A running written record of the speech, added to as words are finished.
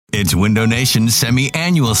It's Window Nation's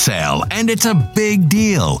semi-annual sale, and it's a big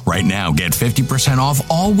deal. Right now, get 50% off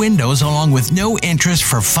all windows along with no interest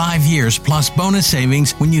for 5 years plus bonus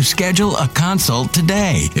savings when you schedule a consult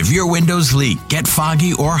today. If your windows leak, get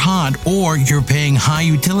foggy or hot, or you're paying high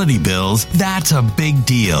utility bills, that's a big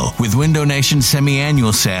deal. With Window Nation's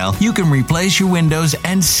semi-annual sale, you can replace your windows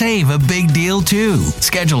and save a big deal too.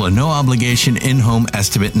 Schedule a no-obligation in-home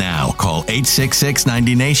estimate now. Call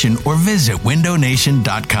 866-90-NATION or visit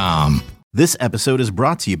windownation.com. This episode is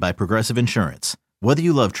brought to you by Progressive Insurance. Whether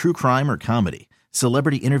you love true crime or comedy,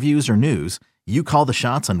 celebrity interviews or news, you call the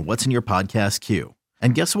shots on what's in your podcast queue.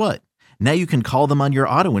 And guess what? Now you can call them on your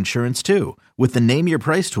auto insurance too with the Name Your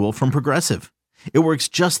Price tool from Progressive. It works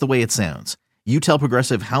just the way it sounds. You tell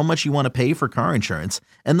Progressive how much you want to pay for car insurance,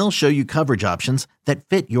 and they'll show you coverage options that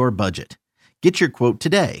fit your budget. Get your quote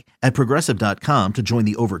today at Progressive.com to join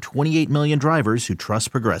the over 28 million drivers who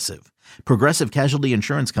trust Progressive. Progressive Casualty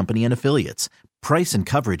Insurance Company and Affiliates. Price and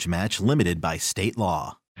coverage match limited by state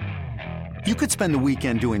law. You could spend the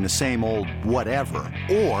weekend doing the same old whatever,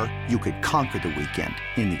 or you could conquer the weekend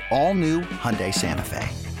in the all-new Hyundai Santa Fe.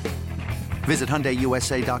 Visit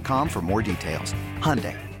HyundaiUSA.com for more details.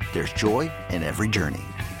 Hyundai, there's joy in every journey.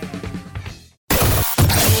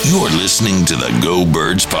 You're listening to the Go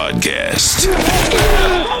Birds Podcast.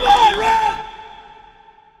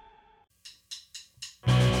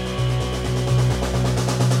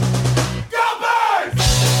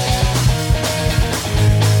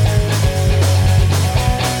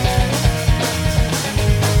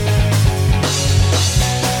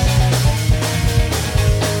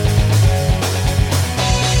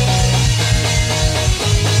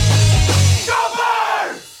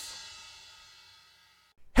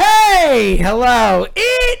 Hey, hello.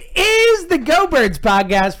 It is the Go Birds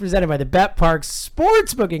Podcast presented by the Bet Parks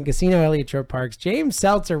Sportsbook and Casino. Elliott Shore-Parks, James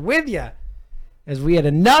Seltzer with you as we had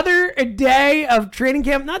another day of training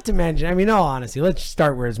camp. Not to mention, I mean, in all honesty, let's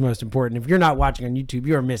start where it's most important. If you're not watching on YouTube,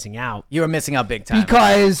 you are missing out. You are missing out big time.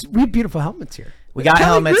 Because we have beautiful helmets here. We got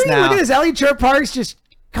helmets now. Look at this. Elliott Shore-Parks just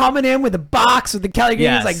coming in with a box with the Kelly Green.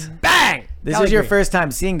 Yes. It's like, bang! This Kelly is your Green. first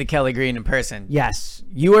time seeing the Kelly Green in person. Yes.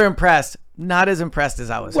 You were impressed. Not as impressed as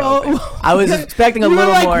I was hoping. I was expecting a you were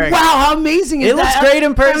little like, more. Wow, how amazing is It that? looks great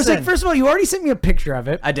in I was like, person. first of all, you already sent me a picture of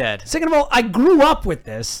it. I did. Second of all, I grew up with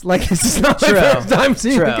this. Like, this is not True. my first time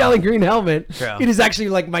seeing the True. Kelly Green helmet. True. It is actually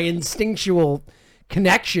like my instinctual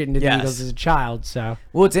connection to the Yes. Eagles as a child. So,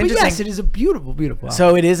 Well, it's but interesting. yes, it is a beautiful, beautiful helmet.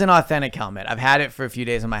 So it is an authentic helmet. I've had it for a few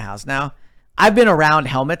days in my house now. I've been around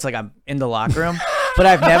helmets, like I'm in the locker room, but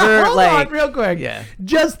I've never Hold like. on, real quick. Yeah.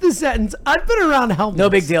 Just the sentence. I've been around helmets. No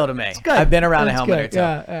big deal to me. Good. I've been around That's a helmet good.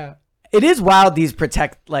 or two. Yeah. It is wild. These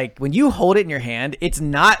protect, like when you hold it in your hand, it's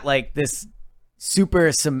not like this super,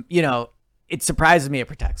 it surprises me it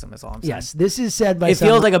protects them is all I'm saying. Yes, this is said by It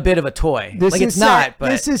someone. feels like a bit of a toy. This Like is it's not, said, but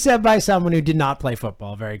this is said by someone who did not play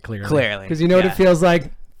football very clearly. Clearly, Because you know what yeah. it feels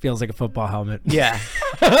like? Feels like a football helmet. yeah.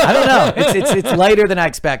 I don't know. It's lighter than I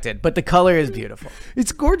expected, but the color is beautiful. It's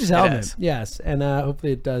a gorgeous helmet. is. Yes, and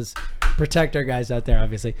hopefully it does protect our guys out there,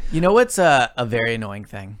 obviously. You know what's a very annoying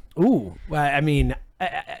thing? Ooh, well, I mean,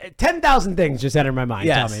 10,000 things just entered my mind.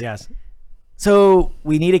 Yes. Tell me, yes. So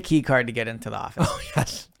we need a key card to get into the office.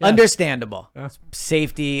 Yes. Understandable.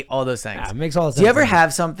 Safety, all those things. Yeah, it makes all the sense. Do you ever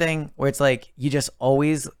have something where it's like you just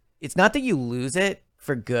always, it's not that you lose it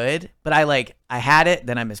for good, but I had it,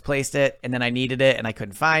 then I misplaced it, and then I needed it and I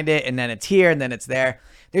couldn't find it, and then it's here and then it's there.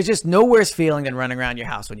 There's just no worse feeling than running around your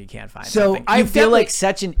house when you can't find something. You feel like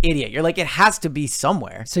such an idiot. You're like, it has to be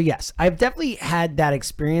somewhere. So yes, I've definitely had that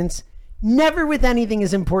experience. Never with anything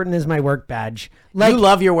as important as my work badge. Like, You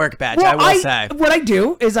love your work badge, well, I will say. What I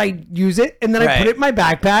do is I use it and then I Right. put it in my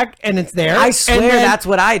backpack and it's there. I And swear then that's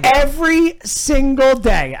what I do. Every single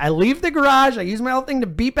day. I leave the garage, I use my little thing to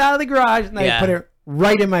beep out of the garage, and then I Yeah. put it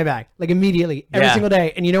right in my bag. Like immediately. Every Yeah. single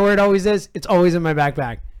day. And you know where it always is? It's always in my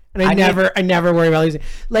backpack. And I never worry about losing.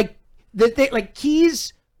 Like the thing, like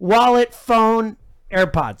keys, wallet, phone,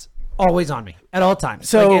 AirPods, always on me at all times.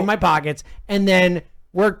 So- like in my pockets. And then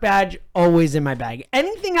work badge always in my bag.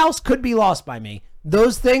 Anything else could be lost by me.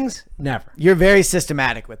 Those things, never. You're very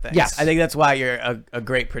systematic with things. Yes. I think that's why you're a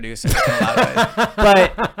great producer in a lot of ways.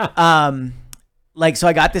 But, like, so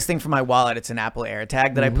I got this thing for my wallet. It's an Apple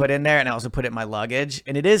AirTag that I put in there, and I also put it in my luggage.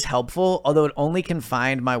 And it is helpful, although it only can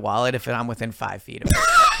find my wallet if I'm within 5 feet of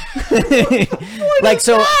it. Like,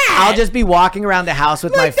 so I'll just be walking around the house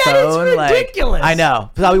with my Like, that is phone. ridiculous. Like, I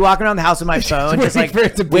know. But I'll be walking around the house with my phone, just like waiting for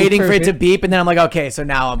it to beep waiting for for it me. to beep. And then I'm like, okay, so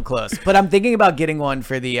now I'm close. But I'm thinking about getting one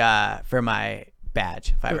for the for my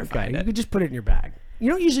badge if I ever Okay, find you it. could just put it in your bag. You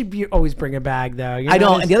don't usually always bring a bag though. You're I not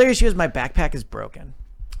don't. as- And the other issue is my backpack is broken.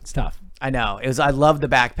 It's tough. I know. I love the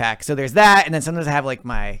backpack. So there's that, and then sometimes I have like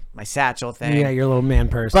my satchel thing. Yeah, your little man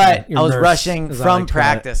purse. But your I was Merce, rushing as I from like to call it.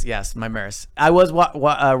 practice. Yes, my Merce. I was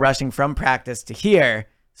rushing from practice to here,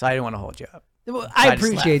 so I didn't want to hold you up. Well, So I I just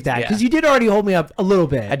appreciate left, that yeah. because you did already hold me up a little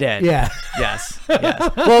bit. I did. Yeah. Yes.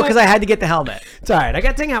 Well, because I had to get the helmet. It's all right. I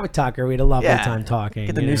got to hang out with Tucker. We had a lovely Yeah. time talking.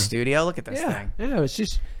 Get the you new know. studio. Look at this Yeah. thing. Yeah. It's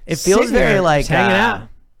just. It feels sitting very there, like just hanging out.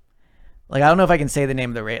 Like I don't know if I can say the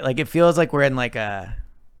name of the rate. Like it feels like we're in like a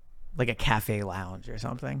cafe lounge or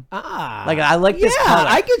something. Ah. Like I like this yeah, color.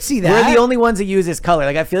 I could see that. We're the only ones that use this color.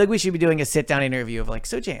 Like I feel like we should be doing a sit down interview of like,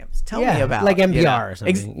 so James, tell me about like NPR you know, or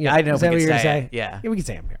something. Yeah. I don't know Is if that we what can you're say gonna it. say? Yeah. Yeah, we can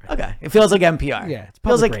say NPR. Okay. It feels like NPR. Yeah, it's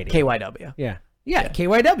feels like public radio. KYW. Yeah. Yeah.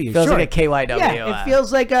 KYW. Feels sure. like a KYW. Yeah. It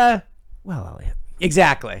feels like a. Well, Elliot,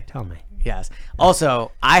 Exactly. tell me. Yes.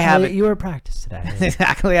 Also, I have Elliot, you were at practice today.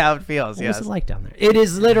 exactly how it feels. What Yes. was it like down there? It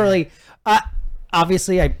is literally.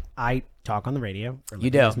 Obviously, I talk on the radio. For a You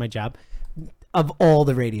living. do. That's my job. Of all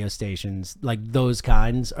the radio stations, like those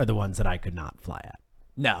kinds are the ones that I could not fly at.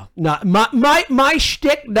 No. Not my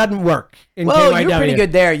shtick doesn't work. In Well, KYW. you're pretty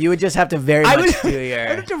good there. You would just have to very I much would, do I would your.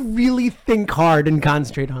 have to really think hard and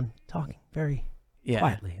concentrate on talking very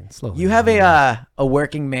quietly and slowly. You have a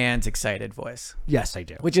working man's excited voice, Yes, I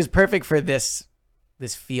do. which is perfect for this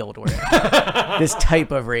field we're in. This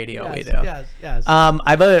type of radio we do. Yes. I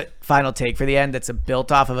have a final take for the end that's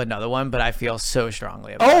built off of another one, but I feel so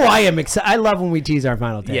strongly about it. Oh, I am excited. I love when we tease our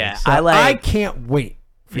final take. Yeah, So I can't wait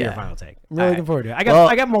for your Yeah. final take. I'm All really right. looking forward to it. Well,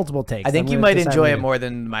 I got multiple takes. I think I'm you gonna might decide enjoy what it to do. more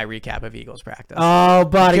than my recap of Eagles practice. Oh,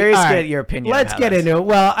 buddy. Curious All to right. get your opinion. Let's on get this. into it.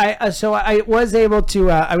 Well, I was able to.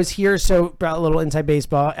 I was here, so brought a little inside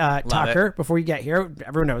baseball. Tucker, before you get here,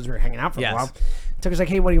 everyone knows we were hanging out for Yes. a while. Tucker's like,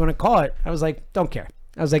 "Hey, what do you want to call it?" I was like, "Don't care."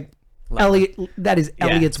 I was like, "Elliot, that is Yeah,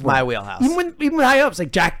 Elliot's it's my work." wheelhouse. Even when high ups,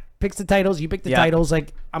 like Jack picks the titles, you pick the Yeah. titles.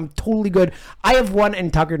 Like I'm totally good. I have one,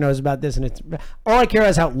 and Tucker knows about this, and it's all I care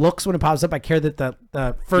is how it looks when it pops up. I care that the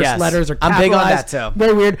first Yes. letters are I'm capitalized. big on that, too.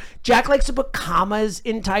 Very weird. Jack likes to put commas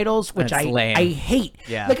in titles, which That's I lame. hate.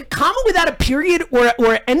 Yeah. Like a comma without a period or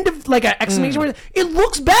an end of like an exclamation word, it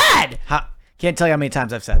looks bad. Can't tell you how many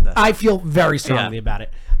times I've said this. I feel very strongly Yeah. about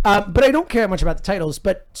it. But I don't care much about the titles.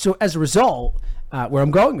 But so as a result, where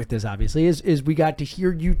I'm going with this, obviously, is we got to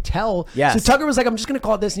hear you tell. Yes. So Tucker was like, I'm just going to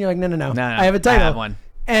call it this. And you're like, no. No, I have a title. I have one.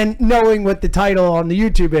 And knowing what the title on the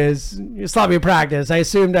YouTube is, Sloppy Practice, I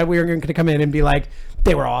assumed that we were going to come in and be like,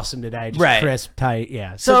 they were awesome today. Just Right. crisp, tight.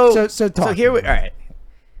 Yeah. So talk. here we all right.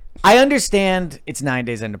 I understand it's 9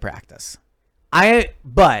 days into practice.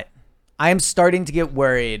 But I am starting to get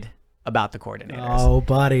worried about the coordinators. Oh,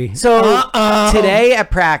 buddy. So today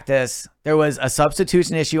at practice, there was a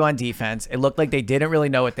substitution issue on defense. It looked like they didn't really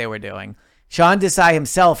know what they were doing. Sean Desai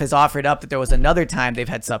himself has offered up that there was another time they've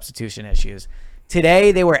had substitution issues.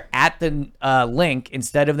 Today, they were at the Link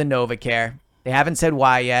instead of the NovaCare. They haven't said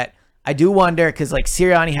why yet. I do wonder because like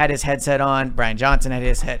Sirianni had his headset on, Brian Johnson had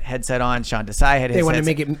his headset on, Sean Desai had his. They wanted to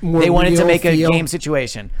headset- make it more They wanted to real make a feel. game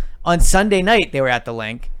situation. On Sunday night, they were at the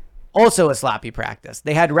Link, also a sloppy practice.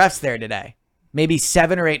 They had refs there today, maybe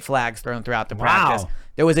 7 or 8 flags thrown throughout the practice.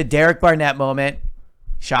 There was a Derek Barnett moment.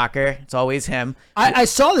 Shocker, it's always him. I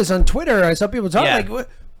saw this on Twitter. I saw people talking Yeah. like, what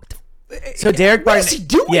So Derek what Barnett, is he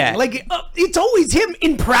doing? Yeah, Like, it's always him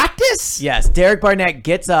in practice. yes, Derek Barnett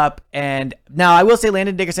gets up, and now I will say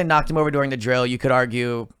Landon Dickerson knocked him over during the drill. You could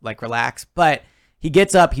argue, like, relax, but he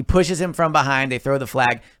gets up, he pushes him from behind, they throw the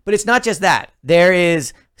flag. But it's not just that. There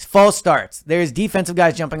is false starts. There's defensive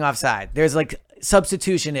guys jumping offside. There's, like,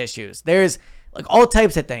 substitution issues. There's, like, all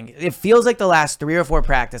types of things. It feels like the last 3 or 4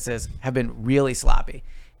 practices have been really sloppy.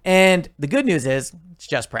 And the good news is it's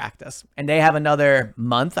just practice, and they have another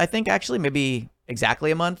month, I think, actually, maybe exactly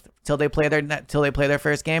a month till they play their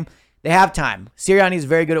first game. They have time. Sirianni is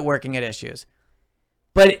very good at working at issues.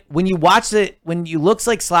 But when you watch it, when you looks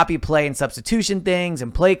like sloppy play and substitution things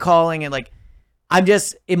and play calling and like,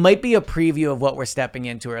 it might be a preview of what we're stepping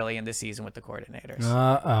into early in the season with the coordinators.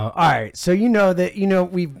 All right. So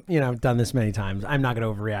we've done this many times. I'm not going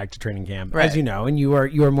to overreact to training camp, Right. as you know, and you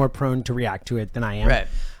are more prone to react to it than I am. Right.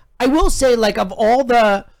 I will say, like, of all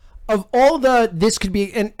the this could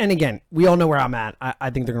be, and again, we all know where I'm at.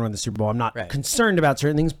 I think they're going to win the Super Bowl. I'm not Right. concerned about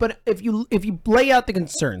certain things, but if you lay out the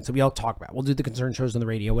concerns that we all talk about, we'll do the concern shows on the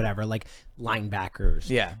radio, whatever, like linebackers,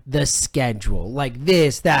 Yeah. the schedule, like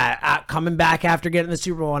this, that, coming back after getting the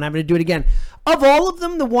Super Bowl and having to do it again. Of all of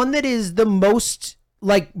them, the one that is the most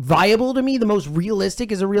like viable to me, the most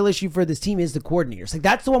realistic is a real issue for this team is the coordinators. Like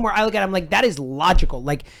that's the one where I look at it, I'm like, that is logical.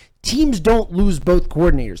 Like teams don't lose both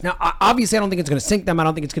coordinators. Now, obviously, I don't think it's going to sink them. I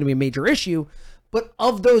don't think it's going to be a major issue. But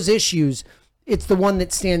of those issues, it's the one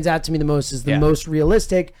that stands out to me the most, is the most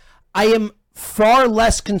realistic. I am far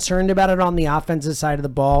less concerned about it on the offensive side of the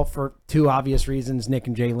ball for two obvious reasons, Nick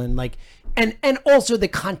and Jalen. Like, and also the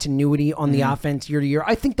continuity on the offense year to year.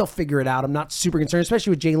 I think they'll figure it out. I'm not super concerned,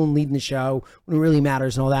 especially with Jalen leading the show when it really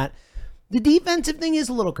matters and all that. The defensive thing is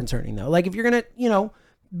a little concerning, though. Like, if you're going to,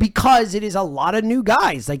 because it is a lot of new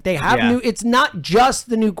guys. Like, they have it's not just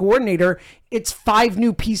the new coordinator. It's 5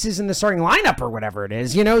 new pieces in the starting lineup or whatever it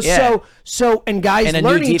is, So, and guys and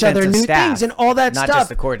learning each other, new things and all that not stuff. Not just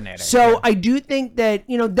the coordinator. So I do think that,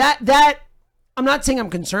 that I'm not saying I'm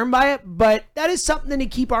concerned by it, but that is something to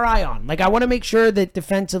keep our eye on. Like, I want to make sure that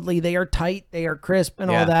defensively they are tight, they are crisp and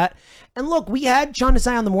all that. And look, we had Sean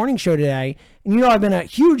Desai on the morning show today, and I've been a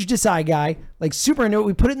huge Desai guy, like super into it.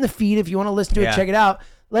 We put it in the feed. If you want to listen to it, check it out.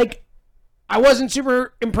 Like, I wasn't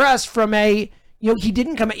super impressed from he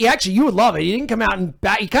didn't come out. You would love it. He didn't come out and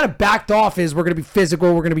he kind of backed off we're going to be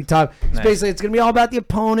physical, we're going to be tough. Nice. So basically, it's going to be all about the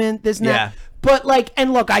opponent, this and that. But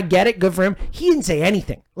and look, I get it. Good for him. He didn't say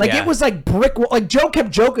anything. It was like brick. Like, Joe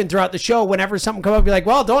kept joking throughout the show. Whenever something come up, be like,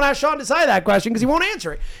 "Well, don't ask Sean Desai that question because he won't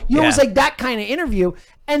answer it." It was like that kind of interview,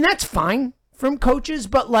 and that's fine from coaches.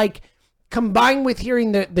 But combined with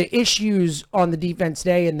hearing the issues on the defense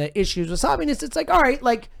day and the issues with sloppiness, it's like, all right,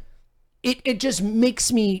 it just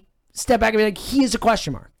makes me step back and be like, he is a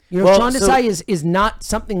question mark. Sean Desai is not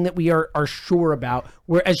something that we are sure about.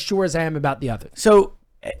 We're as sure as I am about the others. So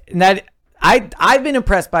that. I've been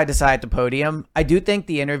impressed by Desai at the podium. I do think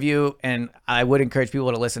the interview, and I would encourage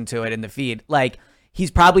people to listen to it in the feed, he's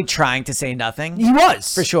probably trying to say nothing. He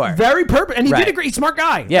was. For sure. Very purpose. And he did a great, smart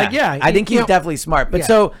guy. Yeah. I think he's definitely smart. But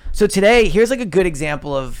so today, here's a good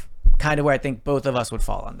example of kind of where I think both of us would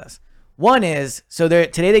fall on this. One is, today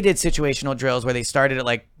they did situational drills where they started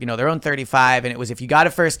at their own 35, and it was if you got a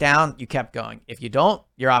first down, you kept going. If you don't,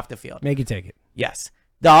 you're off the field. Make you take it. Yes.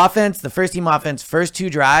 The offense, the first team offense, first 2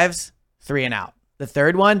 drives, 3 and out. The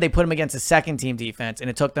third one, they put them against a second team defense, and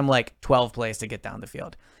it took them 12 plays to get down the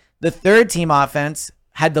field. The third team offense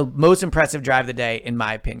had the most impressive drive of the day, in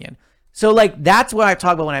my opinion. So that's what I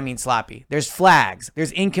talk about when I mean sloppy. There's flags,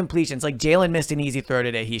 there's incompletions. Jalen missed an easy throw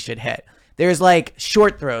today he should hit. There's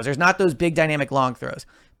short throws. There's not those big dynamic long throws.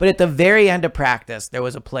 But at the very end of practice, there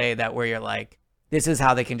was a play where you're this is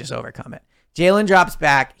how they can just overcome it. Jalen drops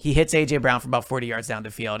back. He hits A.J. Brown from about 40 yards down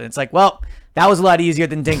the field. And it's well, that was a lot easier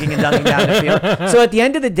than dinking and dunking down the field. So at the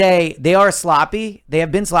end of the day, they are sloppy. They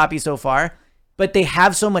have been sloppy so far, but they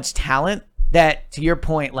have so much talent that, to your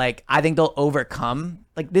point, I think they'll overcome.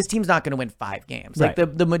 This team's not going to win 5 games. Right.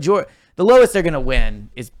 The lowest they're going to win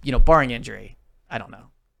is, barring injury, I don't know,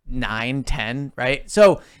 9, 10, right?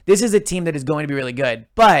 So this is a team that is going to be really good.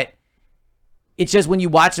 But it's just when you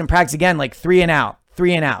watch them practice again, 3 and out.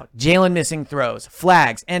 Jalen missing throws,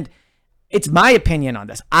 flags. And it's my opinion on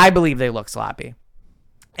this. I believe they look sloppy.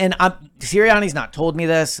 And Sirianni's not told me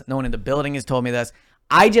this. No one in the building has told me this.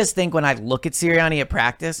 I just think when I look at Sirianni at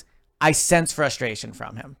practice, I sense frustration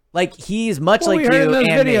from him. He's much like you and me. We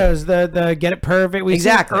heard in those videos, the get it perfect. We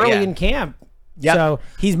exactly see it early in camp. Yeah, so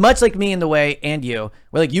he's much like me in the way, and you,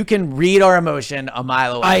 where you can read our emotion a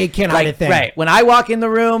mile away. I can't hide a thing. Right. When I walk in the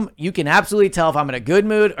room, you can absolutely tell if I'm in a good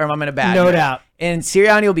mood or if I'm in a bad mood. No doubt. And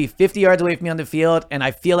Sirianni will be 50 yards away from me on the field, and I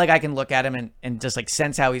feel like I can look at him and just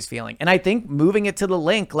sense how he's feeling. And I think moving it to the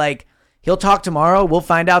link, he'll talk tomorrow. We'll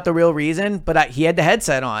find out the real reason, but he had the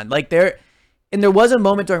headset on. And there was a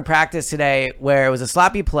moment during practice today where it was a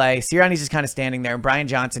sloppy play. Sirianni's just kind of standing there, and Brian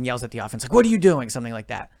Johnson yells at the offense, what are you doing? Something like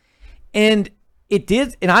that. And it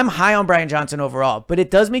did, and I'm high on Brian Johnson overall, but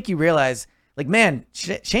it does make you realize, man,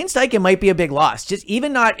 Shane Steichen might be a big loss. Just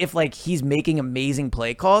even not if he's making amazing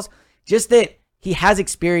play calls, just that he has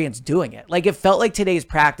experience doing it. It felt like today's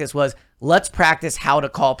practice was, let's practice how to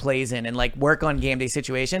call plays in and work on game day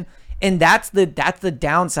situation. And that's the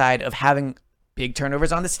downside of having big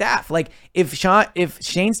turnovers on the staff. If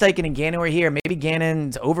Shane Steichen and Gannon were here, maybe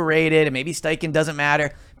Gannon's overrated and maybe Steichen doesn't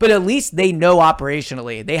matter, but at least they know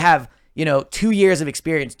operationally. They have 2 years of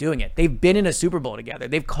experience doing it. They've been in a Super Bowl together.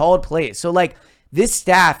 They've called plays. So this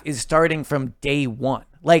staff is starting from day one.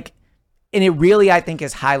 And it really, I think,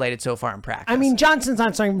 is highlighted so far in practice. I mean, Johnson's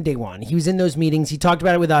not starting from day one. He was in those meetings. He talked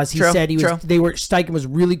about it with us. He said Steichen was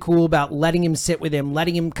really cool about letting him sit with him,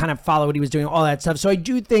 letting him kind of follow what he was doing, all that stuff. So I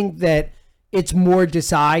do think that it's more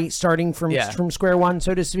Desai starting from square one,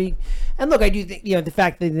 so to speak. And look, I do think, the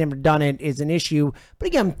fact that they've never done it is an issue. But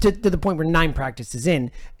again, to the point where 9 practices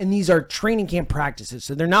in, and these are training camp practices,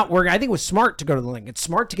 so they're not working. I think it was smart to go to the link. It's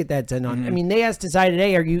smart to get that done on. Mm-hmm. I mean, they asked Desai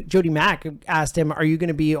today, Jody Mack asked him, are you going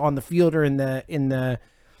to be on the field or in the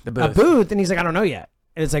booth? And he's like, I don't know yet.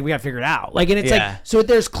 And it's we got to figure it out. And it's so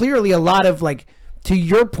there's clearly a lot of to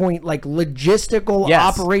your point, logistical,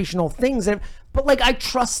 operational things. But I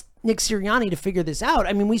trust Nick Sirianni to figure this out.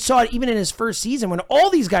 I mean, we saw it even in his first season when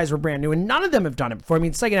all these guys were brand new and none of them have done it before. I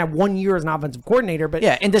mean, Steichen had 1 year as an offensive coordinator, but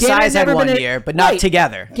yeah, and Desai's had 1 year, but not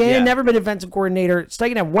together. Gannon had never been defensive coordinator.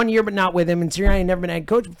 Steichen had 1 year, but not with him, and Sirianni had never been head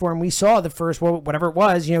coach before. And we saw the first, whatever it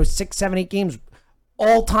was, 6, 7, 8 games,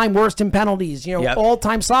 all-time worst in penalties,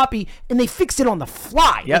 all-time sloppy, and they fixed it on the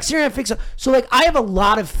fly. Like Sirianni fixed it. So, I have a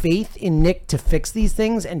lot of faith in Nick to fix these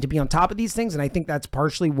things and to be on top of these things, and I think that's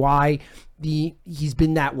partially why he's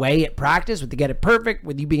been that way at practice with to get it perfect,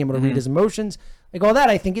 with you being able to read his emotions, all that.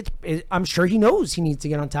 I think I'm sure he knows he needs to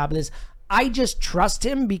get on top of this. I just trust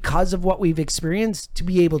him because of what we've experienced to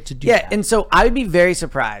be able to do that. Yeah, and so I would be very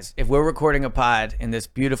surprised if we're recording a pod in this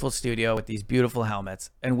beautiful studio with these beautiful helmets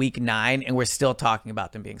in week 9 and we're still talking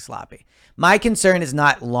about them being sloppy. My concern is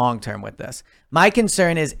not long-term with this. My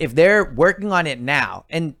concern is if they're working on it now,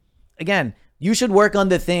 and again, you should work on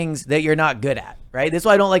the things that you're not good at, right? This is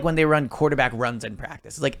why I don't like when they run quarterback runs in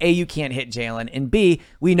practice. It's like, A, you can't hit Jalen, and B,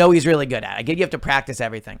 we know he's really good at it. I get you have to practice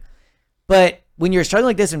everything. But when you're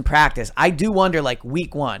struggling like this in practice, I do wonder,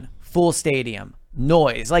 week 1, full stadium,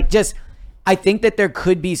 noise, I think that there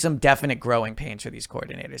could be some definite growing pains for these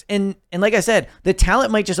coordinators. And like I said, the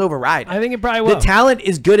talent might just override it. I think it probably will. The talent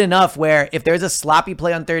is good enough where if there's a sloppy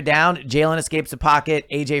play on 3rd down, Jalen escapes the pocket,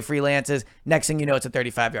 AJ freelances, next thing you know, it's a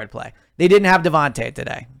 35-yard play. They didn't have Devontae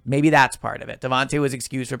today. Maybe that's part of it. Devontae was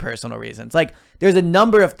excused for personal reasons. There's a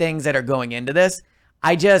number of things that are going into this.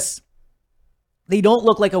 They don't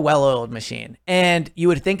look like a well-oiled machine. And you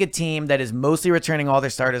would think a team that is mostly returning all their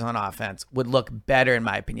starters on offense would look better, in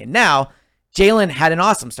my opinion. Now, Jalen had an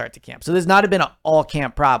awesome start to camp, so there's not been an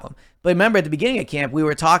all-camp problem. But remember, at the beginning of camp, we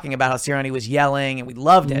were talking about how Sirianni was yelling, and we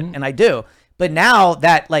loved it, and I do. But now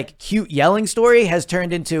that cute yelling story has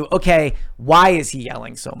turned into, okay, why is he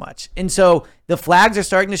yelling so much? And so the flags are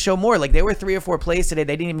starting to show more. There were 3 or 4 plays today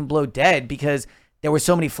they didn't even blow dead because there were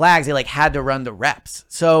so many flags, they had to run the reps.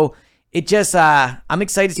 So it just, I'm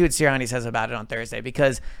excited to see what Sirianni says about it on Thursday,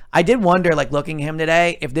 because I did wonder, looking at him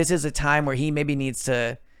today, if this is a time where he maybe needs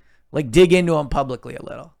to, dig into him publicly a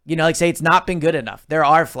little. Say it's not been good enough. There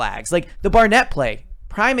are flags. The Barnett play,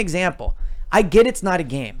 prime example. I get it's not a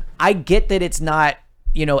game. I get that it's not,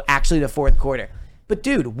 actually the 4th quarter. But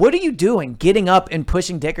dude, what are you doing getting up and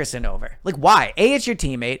pushing Dickerson over? Why? A, it's your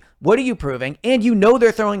teammate. What are you proving? And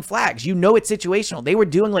they're throwing flags. It's situational. They were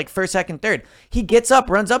doing 1st, 2nd, 3rd. He gets up,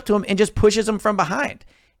 runs up to him, and just pushes him from behind.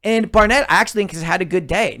 And Barnett, I actually think, has had a good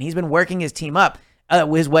day. And he's been working his team up,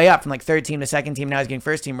 his way up from 3rd team to 2nd team. Now he's getting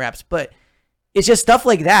 1st team reps. But it's just stuff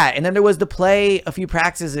like that. And then there was the play a few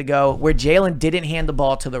practices ago where Jalen didn't hand the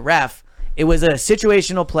ball to the ref. It was a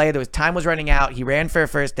situational play. Time was running out. He ran for a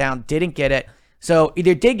 1st down, didn't get it. So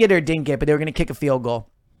either did get it or didn't get it, but they were going to kick a field goal.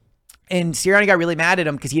 And Sirianni got really mad at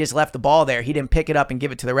him because he just left the ball there. He didn't pick it up and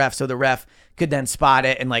give it to the ref, so the ref could then spot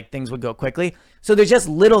it and things would go quickly. So there's just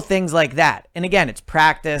little things like that. And again, it's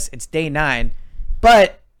practice. It's day 9.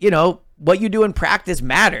 But, what you do in practice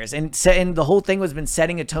matters. And the whole thing has been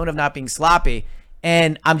setting a tone of not being sloppy.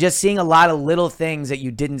 And I'm just seeing a lot of little things that you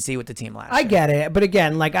didn't see with the team last year. I get it. But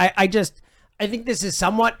again, I think this is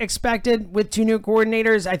somewhat expected with 2 new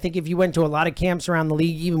coordinators. I think if you went to a lot of camps around the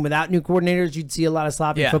league, even without new coordinators, you'd see a lot of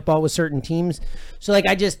sloppy football with certain teams. So I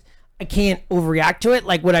can't overreact to it.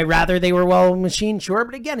 Would I rather they were well-machined? Sure.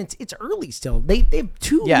 But again, it's early still. They have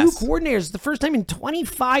 2 new coordinators. The first time in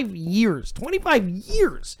 25 years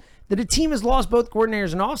that a team has lost both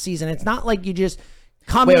coordinators in offseason. It's not like you just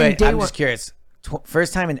come in day I'm one. Just curious.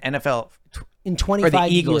 First time in NFL in 25 years. Or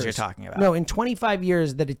the Eagles you're talking about. No, in 25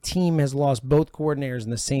 years that a team has lost both coordinators in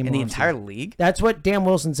the same in the offseason. entire league? That's what Dan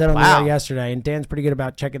Wilson said on the air yesterday, and Dan's pretty good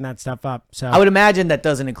about checking that stuff up. So I would imagine that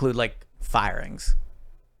doesn't include firings.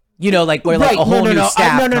 Where a whole new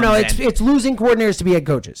staff No. comes in. It's losing coordinators to be head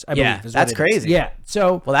coaches. I believe is that's what it is. crazy. Yeah.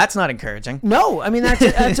 So that's not encouraging. No, I mean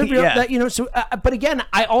that's a real So, but again,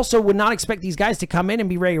 I also would not expect these guys to come in and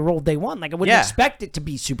be ready to roll day one. I wouldn't expect it to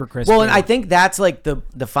be super crisp. Well, and I think that's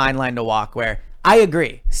the fine line to walk where. I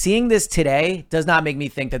agree. Seeing this today does not make me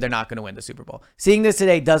think that they're not going to win the Super Bowl. Seeing this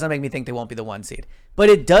today does not make me think they won't be the 1 seed. But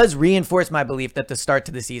it does reinforce my belief that the start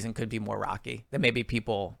to the season could be more rocky than maybe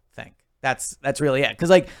people think. That's really it.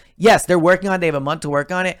 Because yes, they're working on it. They have a month to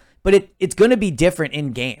work on it. But it's going to be different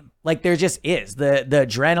in game. There just is. The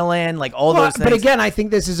adrenaline, all those things. But again, I think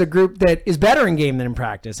this is a group that is better in game than in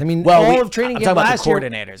practice. I mean, all of training I'm camp talking last about the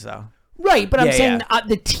coordinators, though. Right, but I'm saying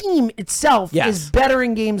the team itself is better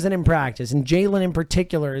in games than in practice, and Jalen in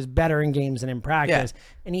particular is better in games than in practice,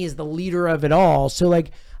 and he is the leader of it all. So,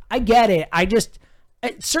 I get it. I just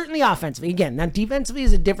certainly offensively. Again, now defensively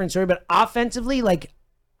is a different story, but offensively,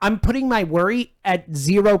 I'm putting my worry at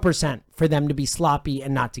 0% for them to be sloppy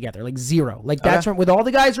and not together. Like 0. Like that's with all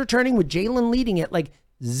the guys returning, with Jalen leading it, like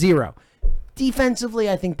 0. Defensively,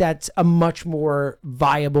 I think that's a much more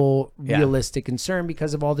viable, realistic concern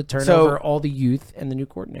because of all the turnover, all the youth, and the new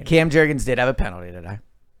coordinator. Cam Jurgens did have a penalty today.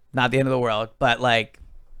 Not the end of the world, but like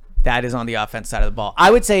that is on the offense side of the ball.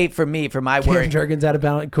 I would say for me, for my worry, Cam Jurgens out of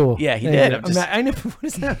balance. Cool. Yeah, he did. I know. What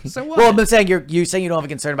is that? So what? Well, I'm saying you're saying you don't have a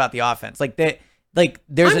concern about the offense. Like that. Like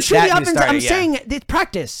there's I'm sure that the new offense. starter, I'm saying it's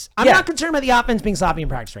practice. I'm not concerned about the offense being sloppy in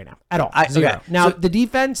practice right now at all. 0. Okay. Now So- the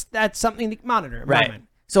defense, that's something to monitor. Right. Moment.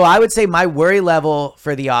 So I would say my worry level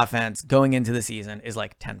for the offense going into the season is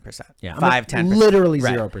like 10%. Yeah, 10%. Literally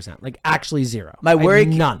Right. 0%. Like actually 0. My worry,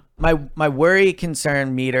 none. My worry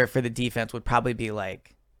concern meter for the defense would probably be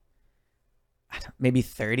like, maybe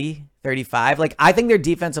 30, 35. Like I think their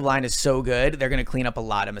defensive line is so good, they're going to clean up a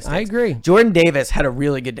lot of mistakes. I agree. Jordan Davis had a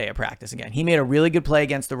really good day of practice again. He made a really good play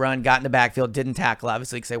against the run, got in the backfield, didn't tackle,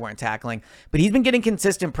 obviously, because they weren't tackling. But he's been getting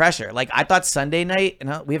consistent pressure. Like I thought Sunday night,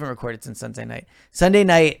 and we haven't recorded since Sunday night. Sunday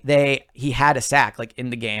night, he had a sack like in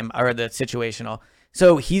the game, or the situational.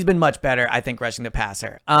 So he's been much better, I think, rushing the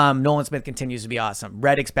passer. Nolan Smith continues to be awesome.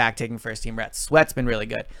 Reddick's back taking first team reps. Sweat's been really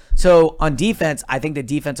good. So on defense, I think the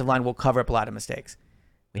defensive line will cover up a lot of mistakes.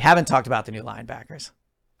 We haven't talked about the new linebackers.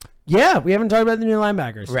 Yeah, we haven't talked about the new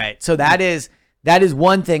linebackers. Right. So that is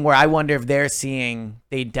one thing where I wonder if they're seeing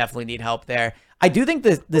they definitely need help there. I do think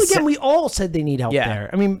again, we all said they need help Yeah. there.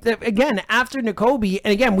 I mean, again, after Nakobe,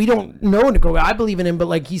 and again, we don't know Nakobe. I believe in him, but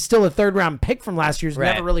like he's still a 3rd round pick from last year. He's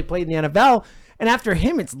Right. never really played in the NFL. And after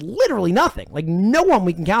him, it's literally nothing. Like no one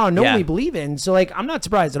we can count on, no one Yeah. we believe in. So like, I'm not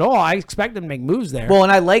surprised at all. I expect them to make moves there. Well,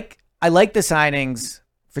 and I like the signings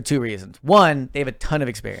for 2 reasons. One, they have a ton of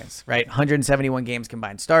experience, right? 171 games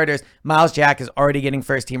combined starters. Miles Jack is already getting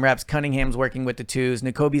first team reps. Cunningham's working with the 2s.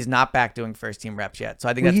 Nakobe's not back doing first team reps yet. So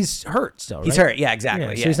I think he's hurt still. he's right? hurt. Yeah, exactly.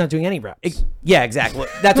 Yeah, Yeah. so he's not doing any reps. Yeah, exactly.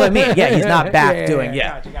 That's what I mean. Yeah, he's not back doing.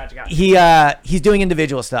 Yeah, Gotcha. he's doing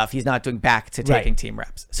individual stuff. He's not doing back to taking Right. team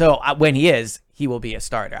reps. So when he is, he will be a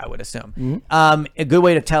starter, I would assume. Mm-hmm. A good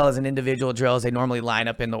way to tell is an individual drill is they normally line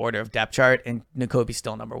up in the order of depth chart, and Nakobe's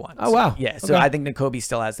still number 1. Oh, wow. Yeah, so Okay. I think Nakobe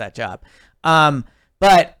still has that job.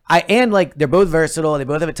 But they're both versatile. They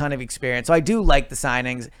both have a ton of experience. So I do like the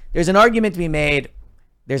signings. There's an argument to be made.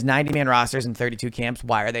 There's 90-man rosters in 32 camps.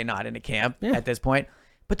 Why are they not in a camp at this point?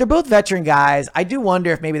 But they're both veteran guys. I do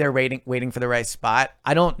wonder if maybe they're waiting for the right spot.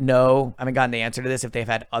 I don't know. I haven't gotten the answer to this if they've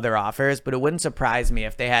had other offers, but it wouldn't surprise me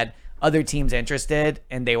if they had other teams interested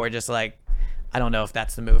and they were just like, I don't know if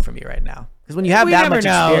that's the move for me right now. Because when you have We that never much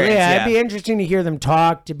know. experience, Yeah, it'd be interesting to hear them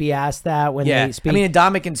talk, to be asked that when they speak. I mean,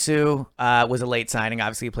 Adamik Sue was a late signing.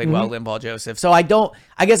 Obviously, he played well, Mm-hmm. Linval Joseph. So I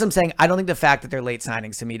guess I'm saying I don't think the fact that they're late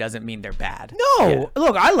signings to me doesn't mean they're bad. No, Yeah.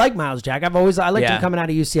 Look, I like Miles Jack. I liked Yeah. him coming out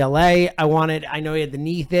of UCLA. I know he had the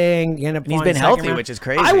knee thing. He ended up And he's falling been second healthy, round. which is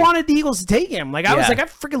crazy. I wanted the Eagles to take him. Like I was Yeah. like, I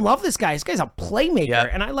freaking love this guy. This guy's a playmaker, Yeah.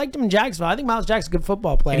 and I liked him in Jacksonville. I think Miles Jack's a good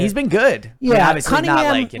football player. And he's been good. I mean, yeah, obviously Cunningham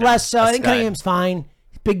not like, less so. a I think stud. Cunningham's fine.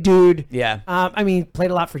 Big dude. Yeah. I mean,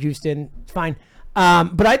 played a lot for Houston. It's fine.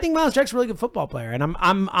 But I think Miles Jack's a really good football player, and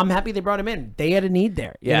I'm happy they brought him in. They had a need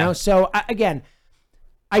there. Yeah. You know. So again,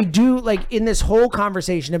 I do like in this whole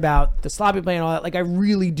conversation about the sloppy play and all that. Like I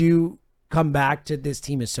really do come back to this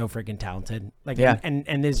team is so freaking talented. Like Yeah. and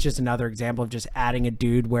it's just another example of just adding a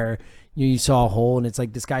dude where you saw a hole and it's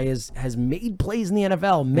like this guy has made plays in the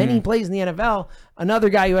NFL, many plays in the NFL. Another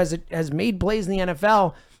guy who has made plays in the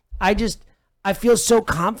NFL. I feel so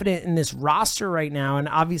confident in this roster right now, and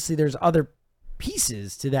obviously there's other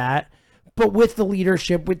pieces to that, but with the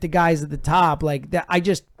leadership, with the guys at the top, like that, I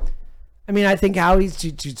think Howie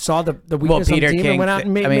saw the weakness on the team and went out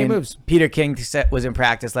and made moves. Peter King was in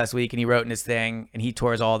practice last week, and he wrote in his thing, and he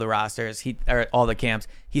tours all the rosters, or all the camps.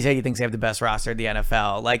 He said he thinks they have the best roster in the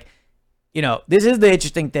NFL. Like, this is the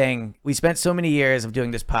interesting thing. We spent so many years of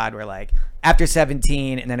doing this pod where, like, after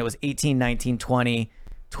 17, and then it was 18, 19, 20,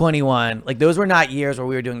 21. Like, those were not years where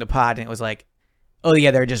we were doing the pod, and it was like, oh,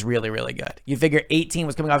 yeah, they're just really, really good. You figure 18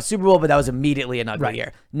 was coming off Super Bowl, but that was immediately an ugly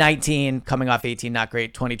year. 19, coming off 18, not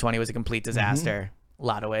great. 2020 was a complete disaster. A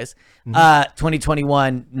lot of ways.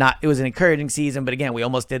 2021, it was an encouraging season, but again, we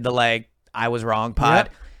almost did the, like, I was wrong pod.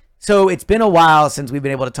 Yep. So it's been a while since we've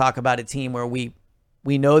been able to talk about a team where we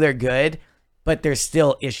know they're good, but there's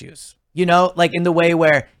still issues. Like in the way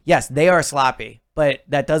where, yes, they are sloppy, but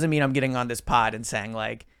that doesn't mean I'm getting on this pod and saying,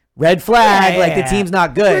 like, red flag, like the team's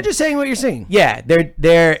not good. We're just saying what you're seeing. Yeah,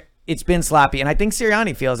 it's been sloppy, and I think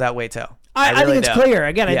Sirianni feels that way too. I really think it's do. clear.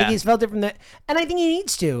 Again, I Yeah. think he's felt it from the, and I think he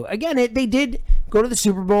needs to. Again, they did go to the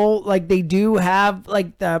Super Bowl. Like, they do have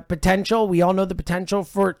like the potential. We all know the potential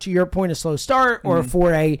for, to your point, a slow start or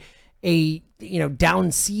for a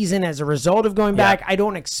down season as a result of going back. I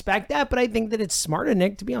don't expect that, but I think that it's smart of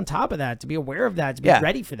Nick to be on top of that, to be aware of that, to be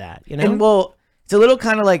ready for that. You know, And well, it's a little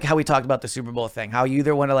kind of like how we talked about the Super Bowl thing, how you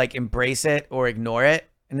either want to like embrace it or ignore it.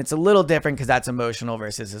 And it's a little different because that's emotional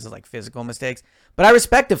versus this is like physical mistakes. But I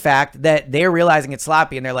respect the fact that they're realizing it's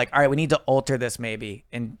sloppy and they're like, all right, we need to alter this maybe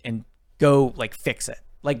and go like fix it,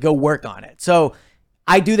 like go work on it. So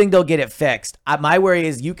I do think they'll get it fixed. My worry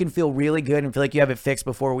is you can feel really good and feel like you have it fixed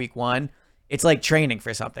before week 1. It's like training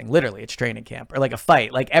for something. Literally, it's training camp or like a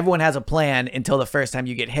fight. Like everyone has a plan until the first time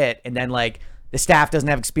you get hit. And then like the staff doesn't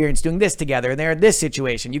have experience doing this together and they're in this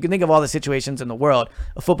situation. You can think of all the situations in the world.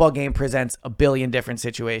 A football game presents a billion different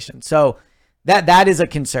situations. So that is a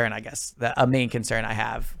concern, I guess, a main concern I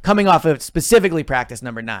have coming off of specifically practice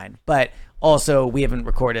number 9. But also we haven't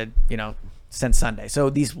recorded, since Sunday. So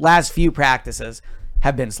these last few practices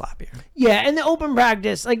have been sloppier. Yeah, and the open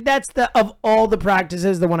practice, like that's of all the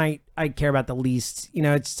practices, the one I care about the least.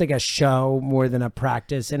 It's like a show more than a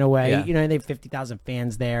practice in a way. Yeah. They have 50,000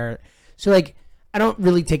 fans there. So like I don't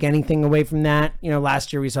really take anything away from that.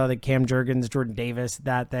 Last year we saw the Cam Jurgens, Jordan Davis,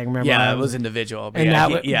 that thing. Remember? Yeah, it was individual. But and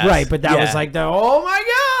right, but that was like oh my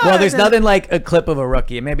god. Well, there's nothing like a clip of a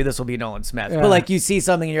rookie, and maybe this will be Nolan Smith. But like you see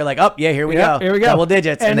something and you're like, oh yeah, here we go. Double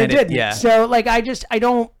digits. And then it did. Yeah. So like I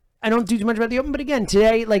don't do too much about the open, but again,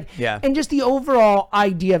 today, and just the overall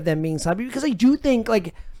idea of them being sloppy, because I do think,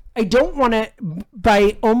 I don't want to,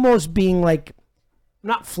 by almost being I'm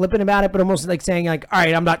not flippant about it, but almost like saying all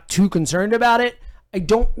right, I'm not too concerned about it. I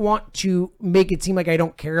don't want to make it seem like I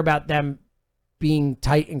don't care about them being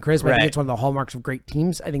tight and crisp. I think it's one of the hallmarks of great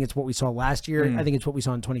teams. I think it's what we saw last year. I think it's what we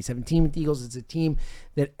saw in 2017 with the Eagles. It's a team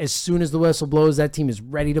that as soon as the whistle blows, that team is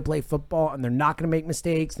ready to play football and they're not going to make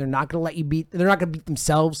mistakes. They're not going to let you they're not going to beat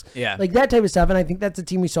themselves. Yeah. Like that type of stuff. And I think that's a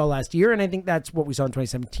team we saw last year. And I think that's what we saw in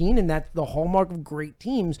 2017. And that's the hallmark of great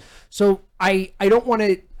teams. So I don't want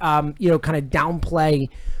to, kind of downplay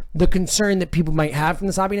the concern that people might have from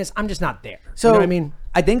the sloppiness. I'm just not there. So you know what I mean?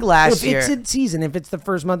 I think last year, if it's in-season, if it's the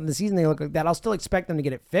first month of the season, they look like that, I'll still expect them to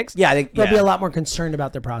get it fixed. Yeah, I think they'll be a lot more concerned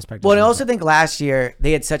about their prospects. Well, and I also think last year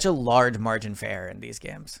they had such a large margin for error in these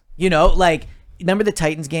games. Remember the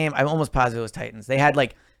Titans game? I'm almost positive it was Titans. They had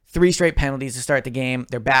 3 straight penalties to start the game.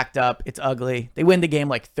 They're backed up. It's ugly. They win the game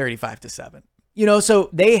 35-7. So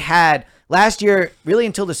they had last year really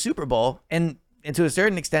until the Super Bowl, and to a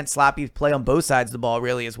certain extent, sloppy play on both sides of the ball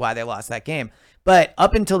really is why they lost that game. But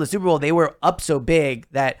up until the Super Bowl, they were up so big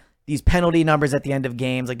that these penalty numbers at the end of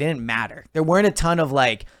games, they didn't matter. There weren't a ton of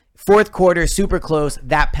fourth quarter, super close,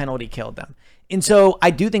 that penalty killed them. And so I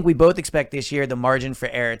do think we both expect this year the margin for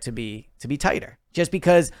error to be tighter, just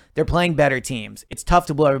because they're playing better teams. It's tough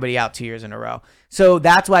to blow everybody out 2 years in a row. So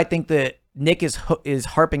that's why I think that Nick is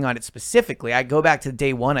harping on it specifically. I go back to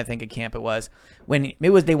day 1, I think at camp it was, when it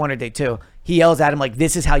was day 1 or day 2. He yells at him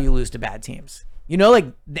this is how you lose to bad teams.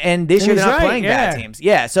 And this year they're not playing bad teams.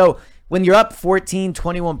 Yeah. So when you're up 14,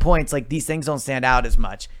 21 points, these things don't stand out as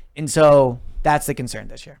much. And so that's the concern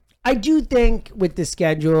this year. I do think with the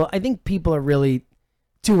schedule, I think people are really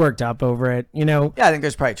too worked up over it, Yeah, I think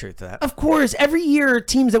there's probably truth to that. Of course, every year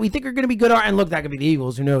teams that we think are going to be good are, and look, that could be the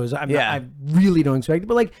Eagles, who knows? I really don't expect it,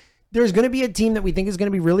 but there's going to be a team that we think is going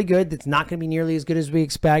to be really good that's not going to be nearly as good as we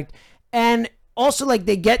expect. And also,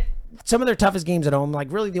 they get some of their toughest games at home.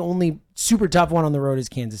 Really the only super tough one on the road is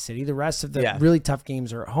Kansas City. The rest of the really tough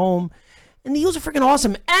games are at home. And the Eagles are freaking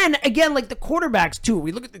awesome. And again, the quarterbacks too.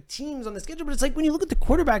 We look at the teams on the schedule, but it's when you look at the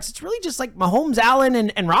quarterbacks, it's really just Mahomes, Allen,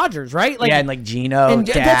 and Rodgers, right? And Geno, and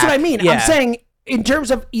Dak. That's what I mean. Yeah. I'm saying in terms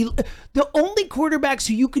of the only quarterbacks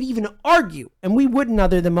who you could even argue, and we wouldn't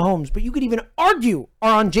other than Mahomes, but you could even argue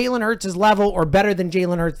are on Jalen Hurts' level or better than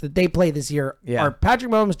Jalen Hurts that they play this year are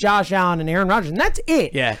Patrick Mahomes, Josh Allen, and Aaron Rodgers. And that's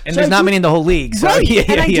it. Yeah. And there's not many in the whole league. So right. Yeah,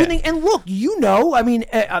 and I do think, and look,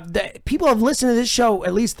 the people have listened to this show,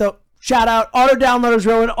 at least the shout out, auto downloaders,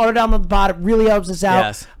 auto download the pod. It really helps us out.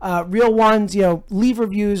 Yes. Real ones, leave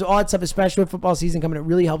reviews, all that stuff, especially with football season coming. It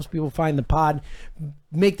really helps people find the pod,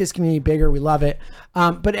 make this community bigger. We love it.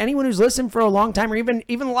 But anyone who's listened for a long time, or even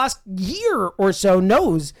the last year or so,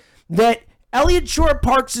 knows that Elliott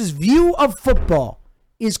Shorr-Parks' view of football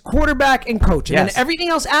is quarterback and coach. And then everything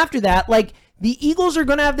else after that, the Eagles are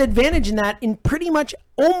going to have the advantage in that in pretty much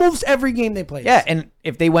almost every game they play. Yeah, and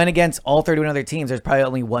if they went against all 31 other teams, there's probably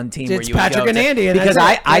only one team where you Patrick would go and Andy, and because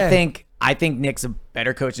that's it. I think Nick's a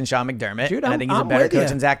better coach than Sean McDermott. Dude, and I think he's a I'm better with coach you.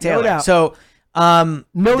 than Zach No Taylor. doubt. So No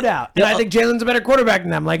doubt. And I think Jalen's a better quarterback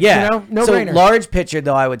than them. Like, no so brainer. Large picture,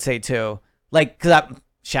 though, I would say, too. Like, because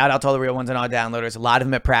shout out to all the real ones and all downloaders. A lot of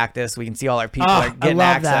them at practice. We can see all our people are getting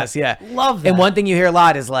access. That. Yeah. Love that. And one thing you hear a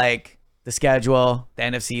lot is, like, the schedule, the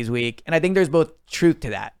NFC's weak. And I think there's both truth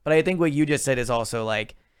to that. But I think what you just said is also,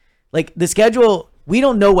 like the schedule, we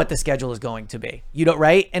don't know what the schedule is going to be. You don't,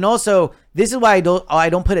 right? And also, this is why I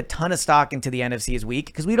don't put a ton of stock into the NFC's week,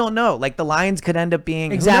 because we don't know. Like, the Lions could end up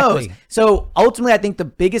being, exactly. Who knows? So ultimately, I think the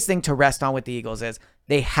biggest thing to rest on with the Eagles is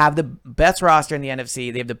they have the best roster in the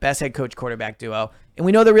NFC. They have the best head coach quarterback duo, and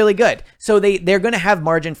we know they're really good. So they're going to have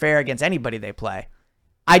margin fair against anybody they play.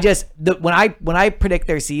 When I predict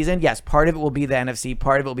their season, yes, part of it will be the NFC,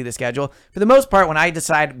 part of it will be the schedule. For the most part, when I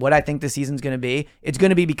decide what I think the season's going to be, it's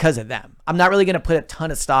going to be because of them. I'm not really going to put a ton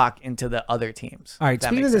of stock into the other teams. All right,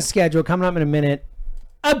 speaking of the schedule, coming up in a minute,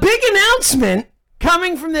 a big announcement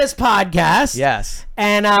coming from this podcast. Yes.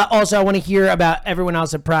 And also, I want to hear about everyone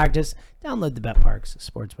else at practice. Download the BetParx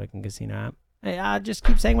Sportsbook and Casino app. I just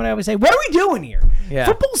keep saying what I always say. What are we doing here? Yeah.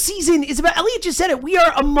 Football season is about, Elliot just said it, we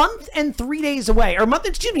are a month and 3 days away. Or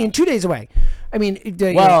and 2 days away. I mean,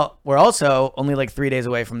 we're also only like 3 days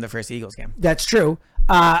away from the first Eagles game. That's true.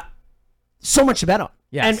 So much to bet on.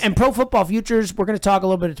 Yes. And Pro Football Futures, we're going to talk a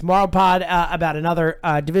little bit tomorrow pod about another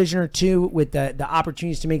division or two with the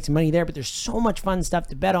opportunities to make some money there. But there's so much fun stuff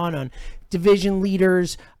to bet on division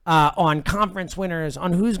leaders, on conference winners,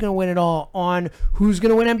 on who's going to win it all, on who's going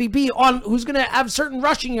to win MVP, on who's going to have certain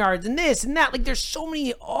rushing yards and this and that. Like, there's so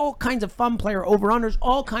many, all kinds of fun player over-unders,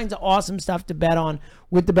 all kinds of awesome stuff to bet on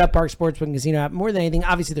with the BetParx Sportsbook and Casino app. More than anything,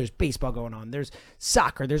 obviously there's baseball going on. There's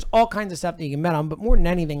soccer. There's all kinds of stuff that you can bet on. But more than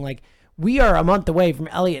anything, like, we are a month away from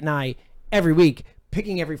Elliot and I every week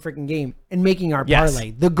picking every freaking game and making our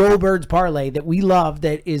parlay, the Go Birds parlay that we love,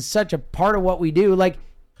 that is such a part of what we do. Like,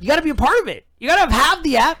 you got to be a part of it. You got to have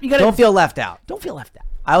the app. You got to don't feel left out. Don't feel left out.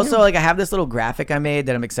 I also I have this little graphic I made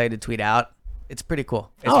that I'm excited to tweet out. It's pretty cool.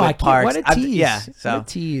 It's I can't. What a tease. So what a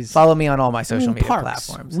tease. Follow me on all my social media Parks.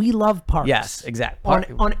 platforms. We love Parks. Yes, exactly.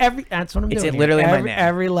 On every, that's what I'm doing. It's literally here. my name.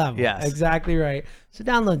 Every level. Yes. Exactly right. So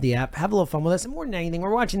download the app. Have a little fun with us. And more than anything,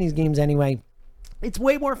 we're watching these games anyway. It's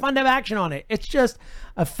way more fun to have action on it. It's just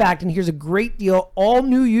a fact. And here's a great deal. All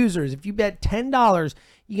new users, if you bet $10,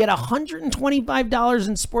 you get $125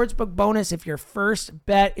 in sportsbook bonus if your first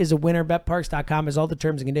bet is a winner. BetParx.com has all the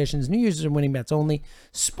terms and conditions. New users and winning bets only.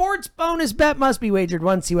 Sports bonus bet must be wagered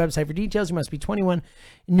once. See website for details. You must be 21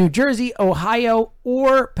 in New Jersey, Ohio,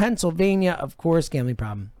 or Pennsylvania. Of course, gambling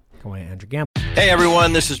problem. Go away, Andrew Gamble. Hey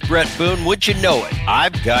everyone, this is Brett Boone. Would you know it?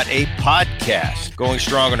 I've got a podcast going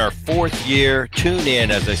strong in our 4th year. Tune in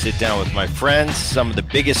as I sit down with my friends, some of the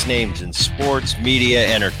biggest names in sports, media,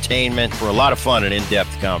 entertainment, for a lot of fun and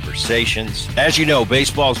in-depth conversations. As you know,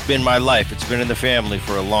 baseball's been my life. It's been in the family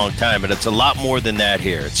for a long time, but it's a lot more than that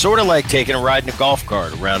here. It's sort of like taking a ride in a golf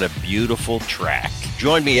cart around a beautiful track.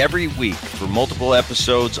 Join me every week for multiple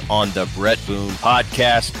episodes on the Brett Boone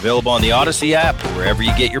Podcast, available on the Odyssey app or wherever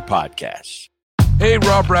you get your podcasts. Hey,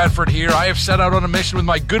 Rob Bradford here. I have set out on a mission with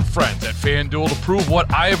my good friends at FanDuel to prove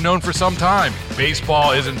what I have known for some time.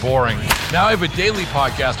 Baseball isn't boring. Now I have a daily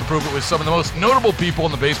podcast to prove it with some of the most notable people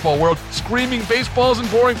in the baseball world, screaming baseball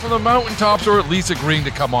isn't boring from the mountaintops, or at least agreeing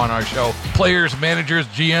to come on our show. Players, managers,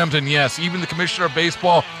 GMs, and yes, even the commissioner of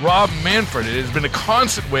baseball, Rob Manfred. It has been a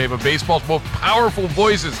constant wave of baseball's most powerful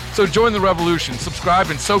voices. So join the revolution.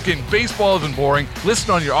 Subscribe and soak in Baseball Isn't Boring.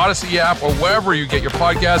 Listen on your Odyssey app or wherever you get your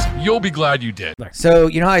podcast. You'll be glad you did. So,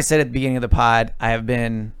 you know how I said at the beginning of the pod, I have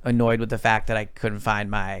been annoyed with the fact that I couldn't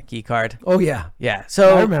find my key card? Oh, yeah. Yeah.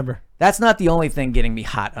 So I remember. That's not the only thing getting me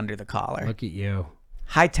hot under the collar. Look at you.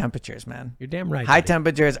 High temperatures, man. You're damn right. High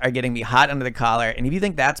temperatures are getting me hot under the collar. And if you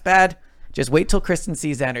think that's bad, just wait till Kristen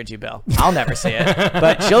sees the energy bill. I'll never see it,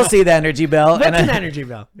 but she'll see the energy bill. That's an energy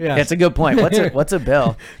bill. Yeah, it's a good point. What's a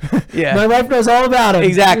bill? Yeah, my wife knows all about it.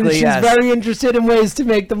 Exactly. She's very interested in ways to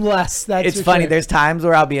make them less. It's funny. Sure. There's times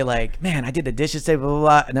where I'll be like, "Man, I did the dishes today, blah blah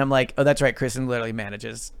blah," and I'm like, "Oh, that's right. Kristen literally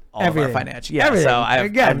manages all of our financial." Yeah, everything. So I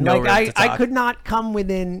have no room to talk. I could not come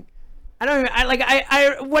within. I don't even,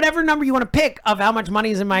 I whatever number you want to pick of how much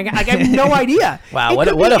money is in my, I have no idea. Wow, what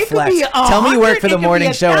a flex. Tell me you work for the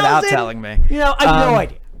morning show without telling me. You know, I have no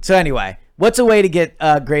idea. So anyway, what's a way to get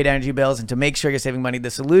great energy bills and to make sure you're saving money?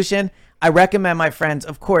 The solution, I recommend my friends,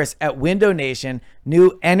 of course, at Window Nation,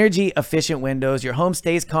 new energy efficient windows. Your home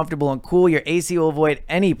stays comfortable and cool. Your AC will avoid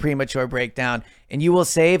any premature breakdown, and you will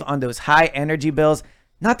save on those high energy bills.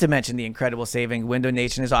 Not to mention the incredible saving Window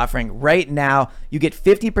Nation is offering right now. You get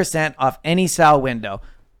 50% off any style window.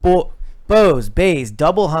 Bose, bays,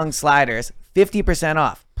 double hung sliders, 50%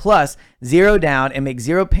 off. plus 0 down and make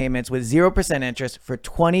 0 payments with 0% interest for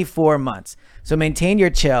 24 months. So maintain your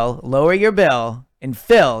chill, lower your bill, and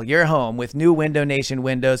fill your home with new Window Nation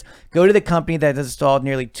windows. Go to the company that has installed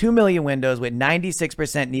nearly 2 million windows with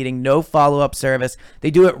 96% needing no follow-up service.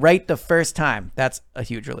 They do it right the first time. That's a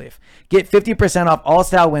huge relief. Get 50% off all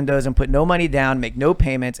style windows and put no money down, make no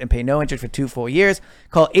payments, and pay no interest for 2 full years.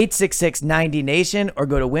 Call 866-90NATION or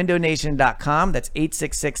go to windownation.com. That's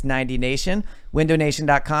 866-90NATION,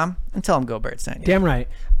 windownation.com, and tell them Go Birds sent you. Damn right.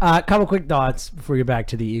 A couple quick thoughts before we get back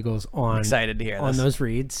to the Eagles on Excited to hear on this. those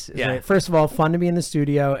reads. Yeah. Right. First of all, fun to be in the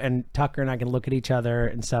studio, and Tucker and I can look at each other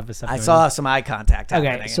and stuff. I saw some eye contact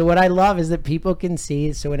happening. Okay, so what I love is that people can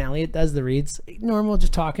see. So when Elliot does the reads, normal,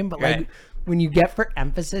 just talking, but like Right. when you get for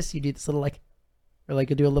emphasis, you do this little like, or like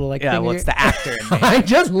you do a little like. Yeah, thing well, here. it's the actor in me. I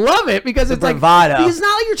just love it because it's bravado. like because it's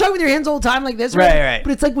not like you're talking with your hands all the time like this, Right.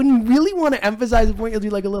 But it's like when you really want to emphasize the point, you'll do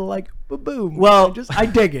like a little like boom. Well, I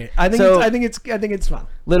dig it. I think so- I think it's fun.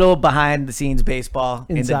 Little behind the scenes baseball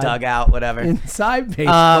in the Inside. dugout, whatever. Inside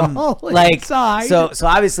baseball, like inside. so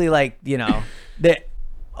obviously, like, you know,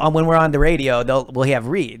 when we're on the radio, we'll have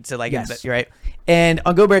reads. So like, Yes. right. And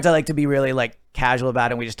on Go Birds, I like to be really like casual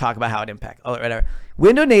about it. And we just talk about how it impacts or whatever.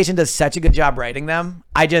 Window Nation does such a good job writing them.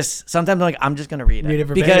 I just sometimes I'm like, I'm just gonna read Read it it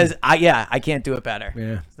verbatim. because I can't do it better.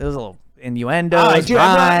 Yeah. There's a little innuendos, I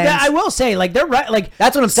rhymes. will say, like they're right. Like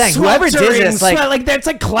That's what I'm saying. Whoever did sweltering, this, like that's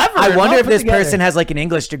like clever. I and wonder well if put this together. person has like an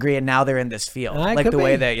English degree and now they're in this field, like could the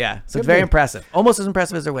way be. they, yeah. So Could it's very be. impressive, almost as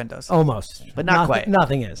impressive as their windows. Almost, But not quite.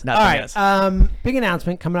 Nothing is. Nothing All right. is. Big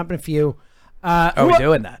announcement coming up in a few. Are we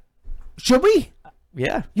doing that? Should we?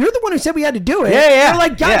 Yeah. You're the one who said we had to do it. Yeah. You're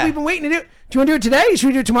like, guys, Yeah. we've been waiting to do it. Do you want to do it today? Should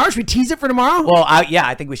we do it tomorrow? Should we tease it for tomorrow? Well,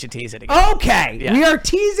 I think we should tease it again. Okay. Yeah. We are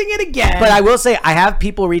teasing it again. But I will say, I have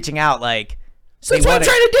people reaching out like. So that's what I'm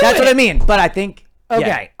trying to do. That's what I mean. But I think. Okay.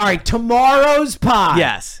 Yeah. All right. Tomorrow's pod.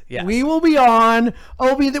 Yes. We will be on.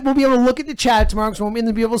 We'll be able to look at the chat tomorrow because we'll be in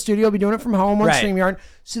the beautiful studio. We'll be doing it from home on Right. StreamYard.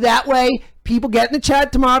 So that way, people get in the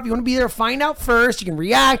chat tomorrow. If you want to be there, find out first. You can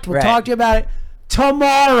react. We'll Right. talk to you about it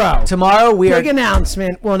tomorrow. Tomorrow we Big are.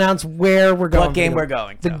 announcement. We'll announce where we're going. What game we're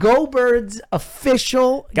going The to. Go Birds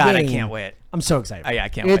official God, game. I can't wait. I'm so excited. Oh, yeah, I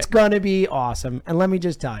can't It's wait. going to be awesome. And let me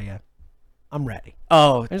just tell you, I'm ready.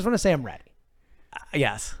 Oh, I just want to say I'm ready.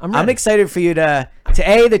 yes. I'm I'm ready. excited for you to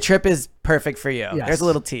A, the trip is perfect for you. Yes. There's a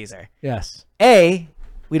little teaser. Yes. A,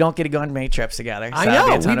 we don't get to go on many trips together. So I that'd be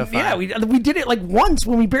know. a ton of fun. We did it like once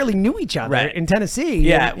when we barely knew each other Right. in Tennessee.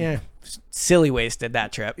 Yeah. Yeah. Silly wasted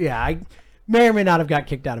that trip. Yeah. I may or may not have got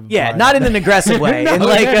kicked out of a Yeah, bar. not in an aggressive way. No, in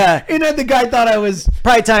like the guy thought I was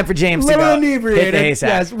probably time for James a to little go inebriated. hit the ASAP.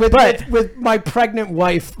 Yes, with my pregnant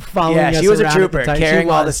wife following Yeah, us she was a around at the trooper, time. She carrying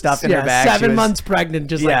all was. the stuff in her Yeah, bag. She 7 was- months pregnant,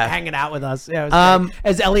 just Yeah. like hanging out with us. Yeah, it was great.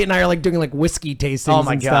 As Elliot and I are like doing like whiskey tastings. Oh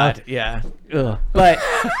my and god, stuff. yeah. Ugh. But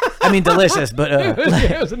I mean, delicious. But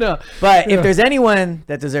It was enough. but if there's anyone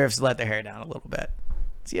that deserves to let their hair down a little bit,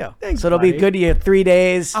 it's you. Thanks, so it'll be buddy. good to you. 3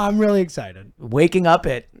 days I'm really excited. waking up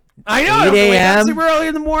at I know. 8 wake up a.m. super early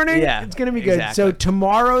in the morning. Yeah, It's going to be good. exactly. So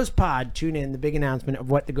tomorrow's pod, tune in. The big announcement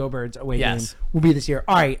of what the Go Birds away Yes. game will be this year.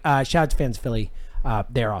 All right. Shout out to fans Philly.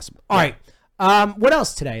 They're awesome. All right. What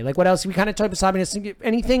else today? Like what else? We kind of talked about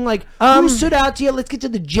anything like who stood out to you? Let's get to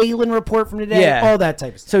the Jalen report from today. Yeah. All that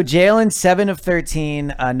type of stuff. So Jalen, 7 of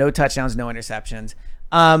 13, no touchdowns, no interceptions.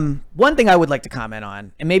 One thing I would like to comment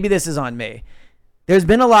on, and maybe this is on me. There's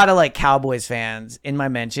been a lot of like Cowboys fans in my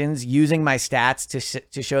mentions using my stats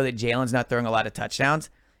to show that Jalen's not throwing a lot of touchdowns.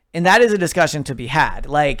 And that is a discussion to be had.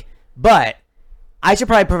 Like, but I should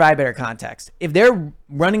probably provide better context. If they're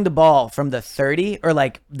running the ball from the 30 or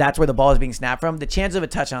like that's where the ball is being snapped from, the chances of a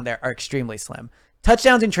touchdown there are extremely slim.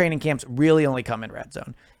 Touchdowns in training camps really only come in red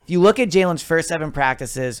zone. If you look at Jalen's first 7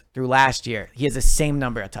 practices through last year, he has the same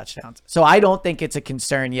number of touchdowns. So I don't think it's a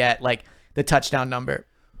concern yet. Like the touchdown number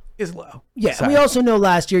is low. Yeah, Sorry. we also know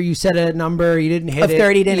last year you said a number, you didn't hit Of it.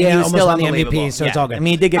 30 didn't, he was almost still on the unbelievable. MVP, so it's Yeah. all good. I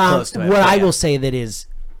mean, he did get close to it, What but I yeah. will say that is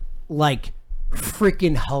like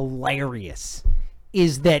freaking hilarious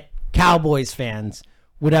is that Cowboys fans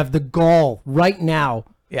would have the gall right now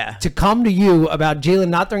Yeah. to come to you about Jalen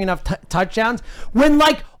not throwing enough touchdowns when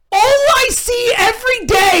like all I see every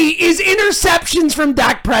day is interceptions from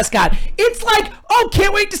Dak Prescott. It's like, oh,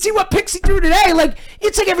 can't wait to see what picks he threw today. Like,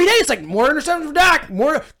 it's like every day. It's like more interceptions from Dak,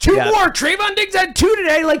 two Yeah. more. Trayvon Diggs had 2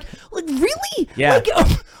 today. Like really? Yeah. Like,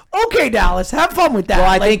 okay, Dallas, have fun with that. Well,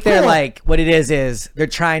 I think they're cool. like, what it is they're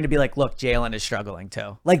trying to be like, look, Jalen is struggling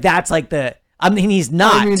too. Like that's like I mean, he's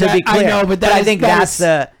not, I mean, to be I clear. know, but that I is- think that that's is-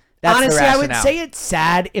 the, That's honestly, the I would rationale. say it's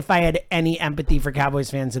sad if I had any empathy for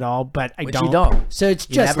Cowboys fans at all, but I Which don't. you don't. So it's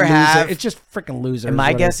You just never loser. have. It's just freaking loser. And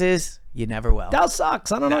my guess is you never will. that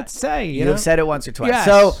sucks. I don't know what to say. You You know? have said it once or twice.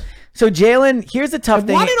 Yes. So Jalen, here's the tough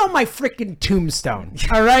thing. Want it on my freaking tombstone.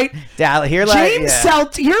 All right. Dallas, here like James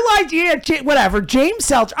Seltzer, you're like, whatever. James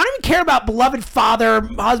Seltzer. I don't even care about beloved father,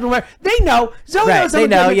 husband, whatever. They know. Zoe Right, knows. they I'm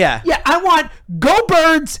know, good. yeah. Yeah, I want Go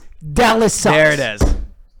Birds, Dallas Seltzer. There it is.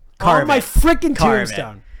 Carve On my it. freaking Carve it.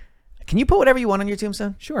 tombstone. Can you put whatever you want on your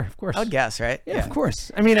tombstone? Sure, of course. I would guess, right? Yeah, of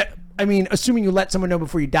course. I mean, assuming you let someone know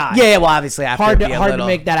before you die. Yeah, well, obviously after Hard it'd be a to little-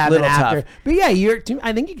 make that happen little after. tough. But yeah,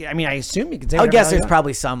 I think you can. I mean, I assume you can say. I would guess whatever there's you want.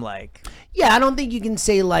 probably some like Yeah, I don't think you can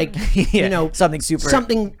say like Yeah, you know something super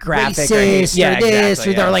something graphic or- racist yeah, or this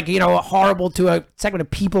exactly, or they're yeah. like horrible to a segment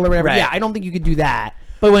of people or whatever. Right. Yeah, I don't think you could do that.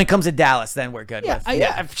 But when it comes to Dallas, then we're good. Yeah, with,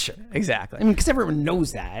 yeah. sure, exactly. I mean, because everyone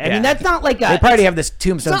knows that. I Yeah. mean, that's not like a. they probably have this It's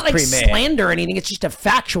tombstone not like pre-made. slander or anything. It's just a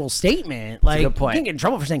factual statement. Like, good point. you can't get in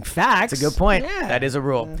trouble for saying facts. That's a good point. Yeah. That is a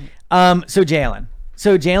rule. So Jalen,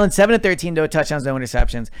 7-13, no touchdowns, no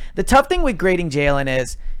interceptions. The tough thing with grading Jalen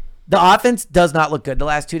is the offense does not look good the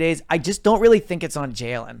last 2 days. I just don't really think it's on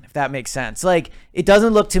Jalen, if that makes sense. Like, it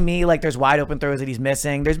doesn't look to me like there's wide open throws that he's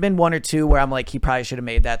missing. There's been one or two where I'm like, he probably should have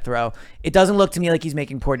made that throw. It doesn't look to me like he's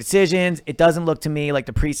making poor decisions. It doesn't look to me like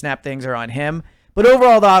the pre-snap things are on him. But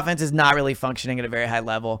overall, the offense is not really functioning at a very high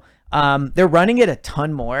level. They're running it a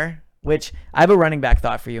ton more, which I have a running back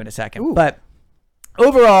thought for you in a second. But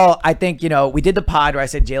overall, I think, we did the pod where I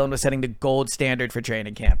said Jalen was setting the gold standard for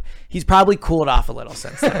training camp. He's probably cooled off a little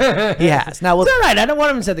since then. He has. Now, It's all right. I don't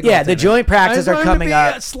want him to set the goal Yeah, the standard. joint practices I are just want him to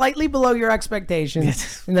coming be, up. slightly below your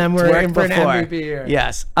expectations, and then It's we're worked in for an before. MVP here.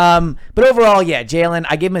 Yes. But overall, yeah, Jalen,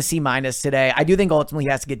 I give him a C- today. I do think ultimately he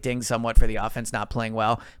has to get dinged somewhat for the offense not playing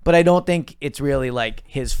well, but I don't think it's really like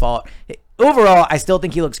his fault. Overall, I still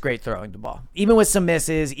think he looks great throwing the ball. Even with some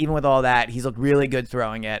misses, even with all that, he's looked really good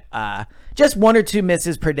throwing it. Just 1 or 2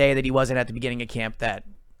 misses per day that he wasn't at the beginning of camp that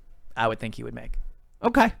I would think he would make.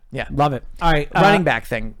 Okay. Yeah. Love it. All right. Running back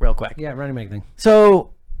thing real quick. Yeah, running back thing.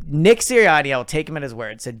 So Nick Sirianni, I'll take him at his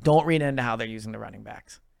word, said don't read into how they're using the running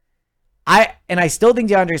backs. I still think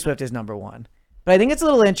DeAndre Swift is number one. But I think it's a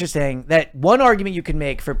little interesting that one argument you can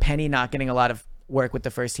make for Penny not getting a lot of work with the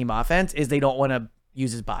first team offense is they don't want to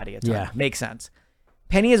use his body a ton. Yeah. Makes sense.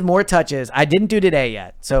 Penny has more touches. I didn't do today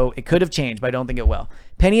yet, so it could have changed, but I don't think it will.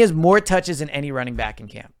 Penny has more touches than any running back in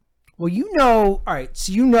camp. Well, all right.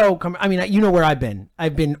 So where I've been.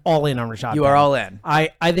 I've been all in on Rashad. You are all in. I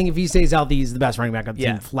think if he stays healthy, he's the best running back on the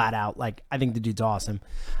Yeah. team, flat out. Like, I think the dude's awesome.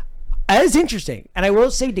 That is interesting. And I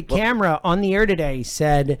will say, DeCamera on the air today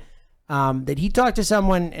said that he talked to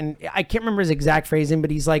someone, and I can't remember his exact phrasing,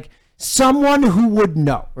 but he's like, someone who would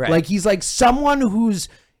know. Right. Like, he's like someone who's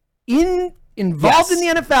involved Yes. in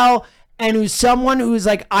the NFL and who's someone who's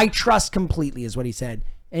like, I trust completely, is what he said.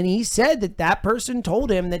 And he said that person told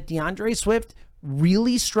him that DeAndre Swift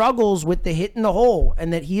really struggles with the hit in the hole,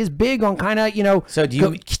 and that he is big on kind of, So do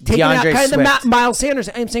you taking out DeAndre kind of the Swift? Miles Sanders.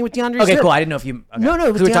 I'm saying with DeAndre Okay, Swift. cool. I didn't know if you. Okay. No,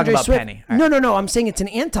 So with we're DeAndre talking about Swift. Penny. All right. No. I'm saying it's an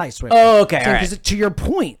anti-Swift. Oh, okay, all right. Because to your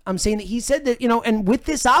point, I'm saying that he said that, and with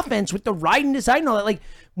this offense, with the ride and decide and all that, like,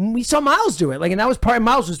 we saw Miles do it. Like, and that was part.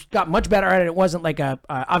 Miles got much better at it. It wasn't like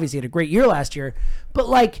obviously had a great year last year, but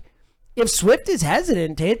like, if Swift is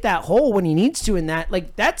hesitant to hit that hole when he needs to, in that,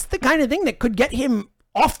 like, that's the kind of thing that could get him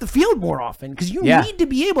off the field more often, because you need to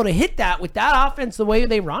be able to hit that with that offense the way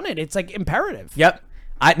they run it. It's like imperative. Yep.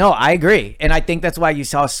 I agree. And I think that's why you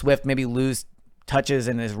saw Swift maybe lose touches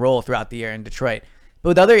in his role throughout the year in Detroit.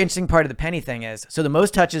 But the other interesting part of the Penny thing is, so the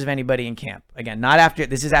most touches of anybody in camp, again,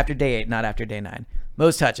 this is after day 8, not after day 9.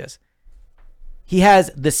 Most touches. He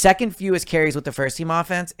has the second fewest carries with the first team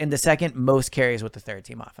offense and the second most carries with the third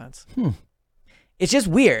team offense. It's just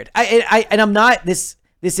weird.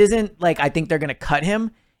 This isn't like I think they're going to cut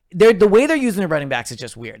him. The way they're using the running backs is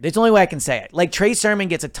just weird. It's the only way I can say it. Like, Trey Sermon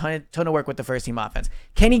gets a ton of work with the first team offense.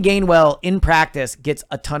 Kenny Gainwell in practice gets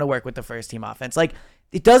a ton of work with the first team offense. Like,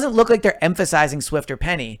 it doesn't look like they're emphasizing Swift or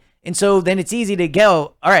Penny. And so then it's easy to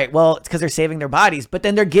go, all right, well, it's because they're saving their bodies, but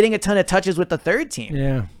then they're getting a ton of touches with the third team.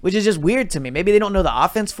 Yeah. Which is just weird to me. Maybe they don't know the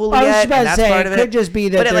offense fully I was yet. about And to that's say, part it of could just be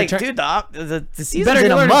that but they're like, try- dude, the season's Better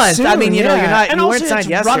in a learn month. soon, I mean, yeah. And you also weren't signed it's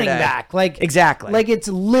yesterday. running back. Like, exactly. Like, it's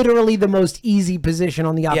literally the most easy position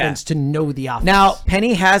on the offense to know the offense. Now,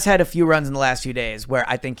 Penny has had a few runs in the last few days where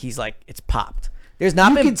I think he's like, it's popped. There's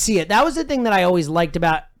not you been. could see it. That was the thing that I always liked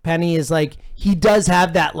about Penny, is like, he does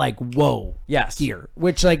have that like whoa Yes. gear,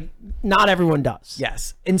 which like not everyone does.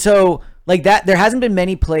 Yes. And so Like that, there hasn't been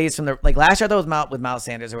many plays from like last year. I thought with Miles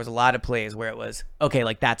Sanders, there was a lot of plays where it was okay.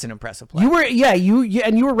 Like that's an impressive play. You were right. Yeah,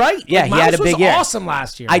 like, he had a big year. Awesome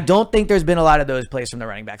last year. I don't think there's been a lot of those plays from the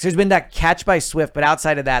running backs. There's been that catch by Swift, but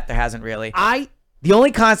outside of that, there hasn't really. The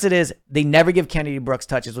only constant is they never give Kennedy Brooks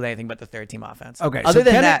touches with anything but the third team offense. Okay. Other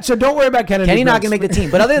than that, so don't worry about Kennedy. Kenny not Brooks. gonna make the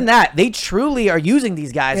team. But other than that, they truly are using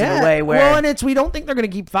these guys in a way where. Well, and we don't think they're gonna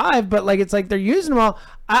keep 5, but like it's like they're using them all.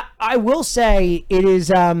 I will say it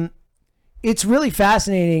is. It's really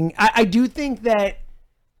fascinating. I do think that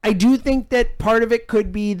part of it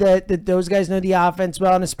could be that those guys know the offense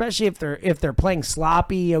well, and especially if they're playing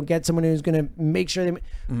sloppy, get someone who's going to make sure they.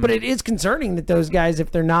 But it is concerning that those guys, if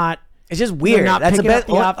they're not, it's just weird. That's the best.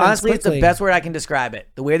 Honestly, it's the best word I can describe it.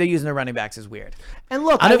 The way they're using the running backs is weird. And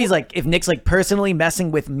look, I don't know if Nick's like personally messing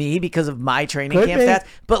with me because of my training camp stats,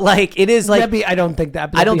 but like it is like I don't think that.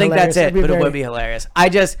 I don't think that's it, but it would be hilarious. I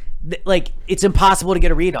just like it's impossible to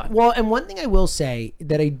get a read on. Well, and one thing I will say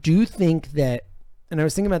that I do think that, and I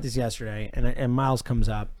was thinking about this yesterday, and Miles comes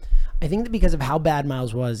up. I think that because of how bad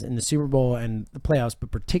Miles was in the Super Bowl and the playoffs,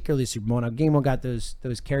 but particularly Super Bowl, now Gainwell got those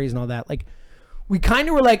carries and all that, like. We kind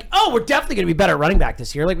of were like, oh, we're definitely going to be better at running back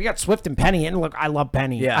this year. Like, we got Swift and Penny. And look, I love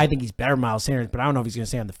Penny. Yeah. I think he's better than Miles Sanders, but I don't know if he's going to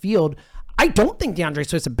stay on the field. I don't think DeAndre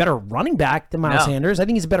Swift's a better running back than Miles Sanders. I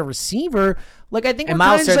think he's a better receiver. Like, I think and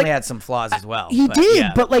Miles certainly had some flaws as well. He did.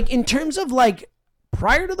 But, like, in terms of, like,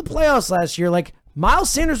 prior to the playoffs last year, like, Miles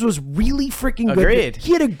Sanders was really freaking good. Agreed.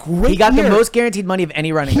 He had a great He got year. the most guaranteed money of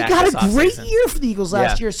any running back. He got a great year for the Eagles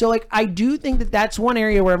last year. So, like, I do think that that's one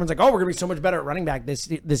area where everyone's like, oh, we're going to be so much better at running back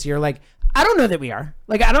this year. Like, I don't know that we are.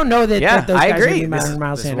 Like, I don't know that, that those guys are going to be better than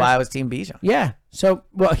Miles Sanders. This is why I was Team Bijan. Yeah. So,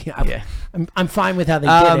 well, I'm fine with how they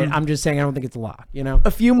did it. I'm just saying I don't think it's a lock,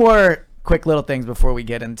 A few more quick little things before we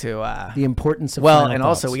get into the importance of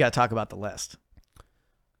also we got to talk about the list.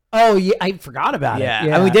 Oh, yeah, I forgot about it.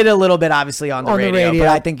 Yeah, and we did it a little bit, obviously, on the radio, but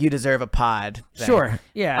I think you deserve a pod thing. Sure,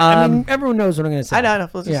 yeah. I mean, everyone knows what I'm going to say. I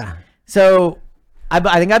know. So,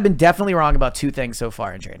 I think I've been definitely wrong about 2 things so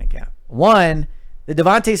far in training camp. One, the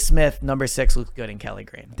Devontae Smith number 6 looks good in Kelly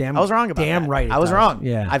Green. I was wrong about that. Damn right. I was wrong.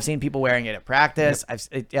 Yeah. I've seen people wearing it at practice.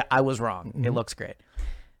 Yep. I was wrong. Mm-hmm. It looks great.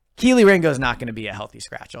 Keely Ringo's not going to be a healthy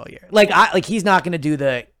scratch all year. He's not going to do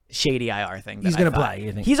the shady IR thing. He's going to play.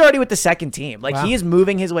 You think? He's already with the second team. He is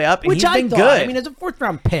moving his way up, and he's been good. I mean, as a 4th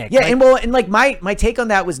round pick. Yeah, my take on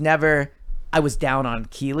that was never. I was down on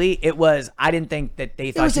Keely. It was I didn't think that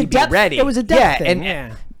they thought he'd be ready. It was a depth thing.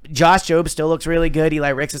 And Josh Jobe still looks really good. Eli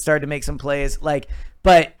Ricks has started to make some plays.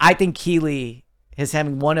 But I think Keely is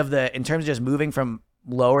having one of the, in terms of just moving from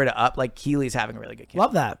lower to up, Keely's having a really good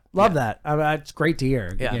camp. Love that. It's great to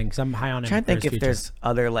hear. Yeah. Because I'm high on him. I'm trying to think if there's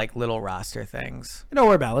other little roster things. Don't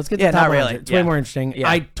worry about it. Let's get to the top not really. It's way more interesting. Yeah.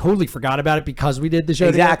 I totally forgot about it because we did the show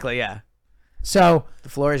Exactly, together. yeah. So the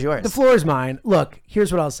floor is yours. The floor is mine. Look,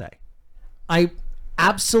 here's what I'll say. I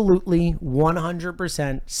absolutely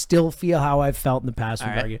 100% still feel how I've felt in the past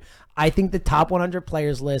week. Right. I think the top 100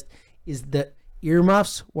 players list is the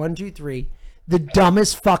earmuffs 1, 2, 3, the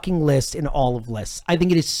dumbest fucking list in all of lists. I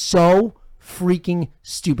think it is so freaking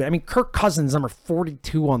stupid. I mean, Kirk Cousins number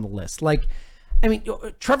 42 on the list.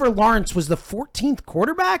 Trevor Lawrence was the 14th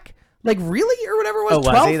quarterback. Really, or whatever it was. Oh,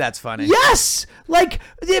 12? Was he? That's funny. Yes,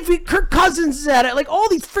 if Kirk Cousins is at it, all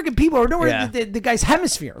these freaking people are nowhere the guy's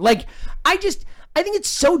hemisphere. I think it's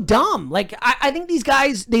so dumb. I think these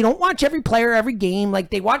guys, they don't watch every player, every game.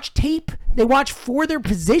 They watch tape. They watch for their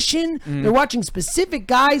position. They're watching specific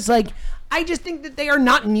guys. I just think that they are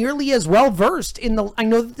not nearly as well versed in the. I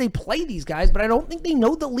know that they play these guys, but I don't think they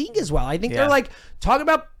know the league as well. I think they're talking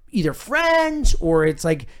about either friends or it's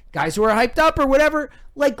guys who are hyped up or whatever.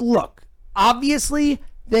 Look, obviously.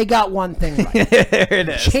 They got one thing right. There it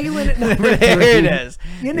is. Jalen at number 3. There it is.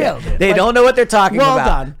 You nailed it. They don't know what they're talking about. Well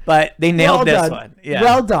done. But they nailed this one. Yeah.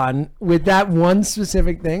 Well done with that one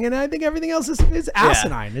specific thing. And I think everything else is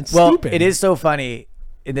asinine. It's stupid. It is so funny.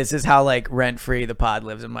 This is how rent-free the pod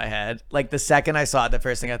lives in my head. The second I saw it, the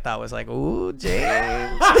first thing I thought was ooh,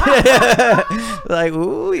 James.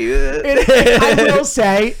 Ooh, you. I will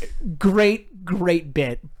say, great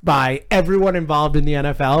bit by everyone involved in the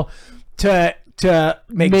NFL to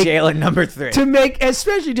make Jalen number 3.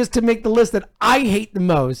 Especially just to make the list that I hate the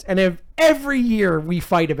most. And if every year we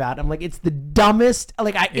fight about it, I'm it's the dumbest.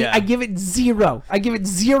 I give it 0. I give it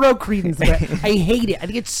 0 credence. I hate it. I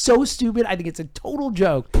think it's so stupid. I think it's a total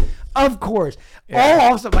joke. Of course.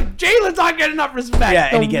 All of a sudden, Jalen's not getting enough respect. Yeah,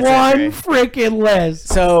 and he gets one freaking list.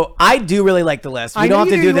 So I do really like the list. We don't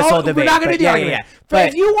have to do this whole debate. We're not going to do it. Yeah. But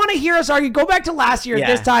if you want to hear us argue, go back to last year. At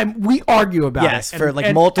this time, we argue about it. Yes, for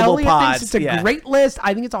multiple Elliot pods. Thinks it's a great list.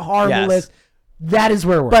 I think it's a horrible list. That is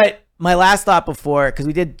where we're at. But my last thought before, because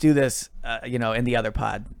we did do this, in the other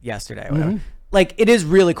pod yesterday, or whatever. Like, it is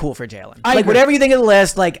really cool for Jalen. Like, whatever you think of the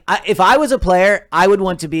list, like, if I was a player, I would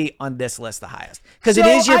want to be on this list the highest. Because it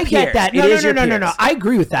is your peers. I get that. No. I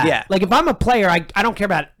agree with that. Yeah. Like, if I'm a player, I don't care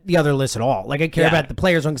about the other list at all. Like, I care about the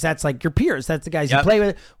players one because that's, like, your peers. That's the guys you play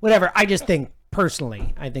with. Whatever. I just think,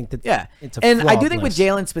 personally, I think that it's a and I do think list. with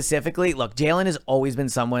Jalen specifically, look, Jalen has always been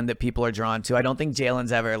someone that people are drawn to. I don't think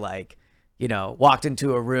Jalen's ever, like, walked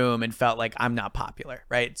into a room and felt like I'm not popular,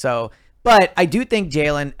 right? So... But I do think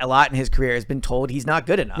Jalen, a lot in his career, has been told he's not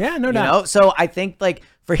good enough. Yeah, no doubt. So I think, like,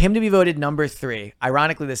 for him to be voted number 3,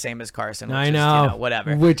 ironically the same as Carson, which is,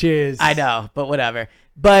 whatever. Which is... I know, but whatever.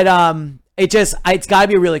 But it's got to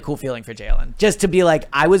be a really cool feeling for Jalen. Just to be like,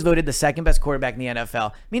 I was voted the second best quarterback in the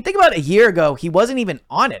NFL. I mean, think about a year ago, he wasn't even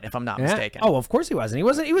on it, if I'm not mistaken. Oh, of course he wasn't. He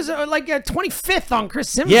was like 25th on Chris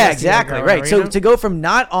Simmons. Yeah, exactly. Right. So to go from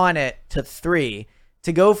not on it to 3...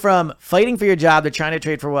 To go from fighting for your job to trying to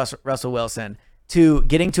trade for Russell Wilson to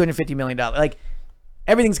getting $250 million, like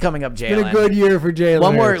everything's coming up, Jalen. Been a good year for Jalen.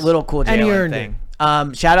 One more little cool Jalen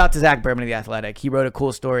thing. Shout out to Zach Berman of The Athletic. He wrote a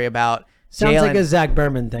cool story about Sounds Jalen. like a Zach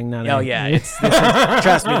Berman thing. Not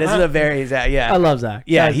trust me, this is a very Zach. Yeah, I love Zach.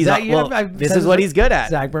 Yeah, he's Zach, this is what he's good at.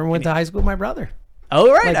 Zach Berman went to high school with my brother. Oh,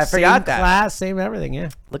 right. Like, I forgot that. Same class, same everything,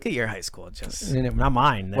 yeah. Look at your high school. Just not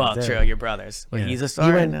mine. Well, true. Your brother's. Well, he's a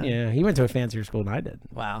star. He went to a fancier school than I did.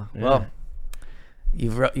 Wow. Yeah. Well,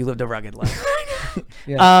 you lived a rugged life.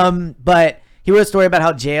 Yeah. But he wrote a story about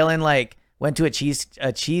how Jalen, like, went to a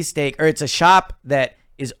cheesesteak, or it's a shop that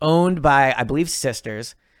is owned by, I believe,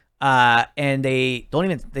 sisters. And they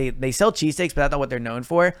sell cheesesteaks, but that's not what they're known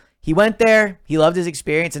for. He went there. He loved his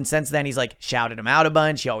experience. And since then, he's like shouted him out a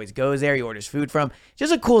bunch. He always goes there. He orders food from.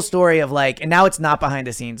 Just a cool story of like, and now it's not behind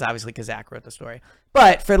the scenes, obviously, because Zach wrote the story.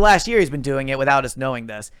 But for the last year, he's been doing it without us knowing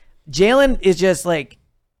this. Jalen is just like,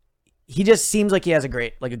 he just seems like he has a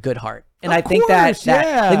good heart. And I think that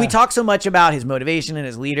like we talk so much about his motivation and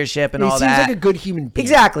his leadership and all that. He seems like a good human being.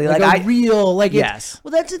 Exactly. Like a real, like, yes.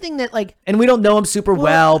 Well, that's the thing that like, and we don't know him super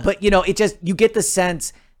well, but it just, you get the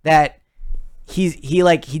sense that he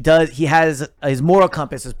has his moral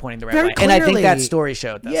compass is pointing the right way. Clearly. And I think that story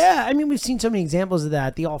showed this. Yeah. I mean, we've seen so many examples of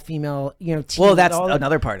that. The all-female, team. Well, that's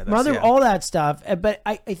another part of this. All that stuff. But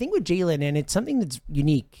I think with Jalen, and it's something that's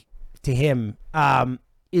unique to him,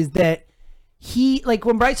 is that he, like,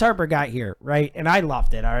 when Bryce Harper got here, right, and I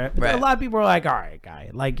loved it, all right, but a lot of people were like, all right,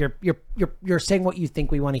 guy, like, you're saying what you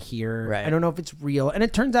think we want to hear. Right. I don't know if it's real, and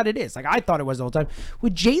it turns out it is. Like, I thought it was the whole time.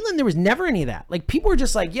 With Jalen, there was never any of that. Like, people were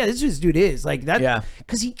just like, yeah, this is who this dude is. Like, that,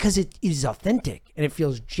 because it is authentic, and it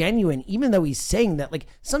feels genuine, even though he's saying that, like,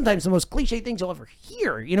 sometimes the most cliche things you'll ever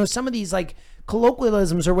hear. Some of these, like,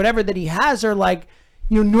 colloquialisms or whatever that he has are, like,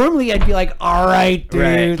 normally I'd be like, all right,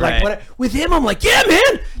 dude. Like, what? With him, I'm like, yeah,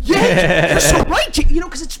 man. Yeah, you're so right.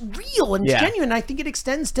 Because it's real and it's genuine. I think it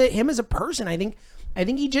extends to him as a person. I think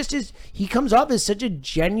he just is. He comes off as such a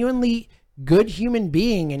genuinely good human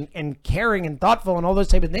being and caring and thoughtful and all those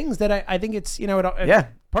type of things that I think it's part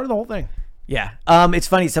of the whole thing. Yeah. It's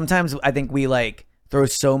funny. Sometimes I think we like throw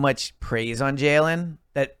so much praise on Jalen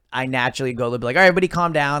that I naturally go be like, all right, everybody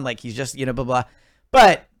calm down. Like, he's just blah blah.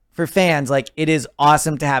 But for fans, like, it is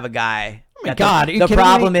awesome to have a guy. Oh my God. The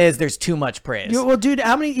problem is there's too much praise. Well, dude,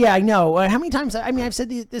 how many? Yeah, I know. How many times? I mean, I've said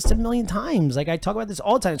this a million times. Like, I talk about this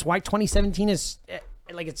all the time. It's why 2017 is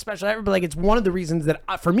like, it's special ever. But like, it's one of the reasons that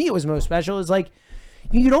for me it was most special. Is like,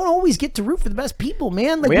 you don't always get to root for the best people,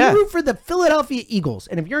 man. Like, you root for the Philadelphia Eagles,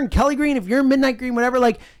 and if you're in Kelly Green, if you're in Midnight Green, whatever,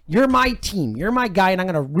 like, you're my team, you're my guy, and I'm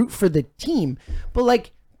gonna root for the team. But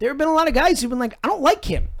like, there have been a lot of guys who've been like, I don't like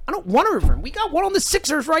him. I don't want to root for him. We got one on the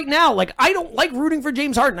Sixers right now. Like, I don't like rooting for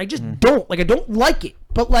James Harden. I just don't. Like, I don't like it.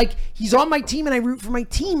 But like, he's on my team and I root for my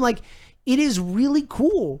team. Like, it is really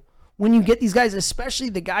cool when you get these guys, especially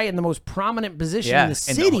the guy in the most prominent position in the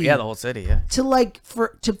city. The whole city, yeah.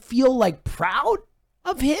 To feel like proud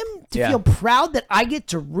of him, to feel proud that I get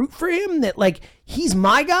to root for him, that like, he's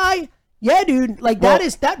my guy. Yeah, dude. Like,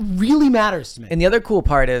 that really matters to me. And the other cool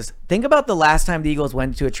part is, think about the last time the Eagles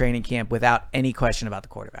went to a training camp without any question about the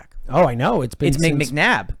quarterback. Oh, I know. It's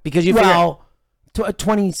McNabb. Because you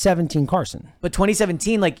 2017 Carson. But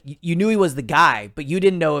 2017, like, you knew he was the guy, but you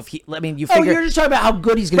didn't know if he. I mean, you figured. Oh, you're just talking about how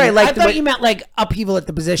good he's going to be. Like, I thought you meant like upheaval at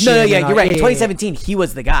the position. No, you're right. In 2017, he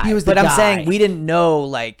was the guy. He was the guy. But I'm saying we didn't know.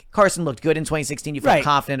 Like, Carson looked good in 2016. You felt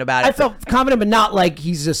confident about it. I felt confident, but not like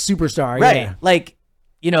he's a superstar. Right. Yeah. Like,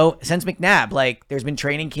 since McNabb, like, there's been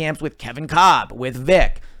training camps with Kevin Cobb, with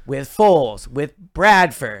Vic, with Foles, with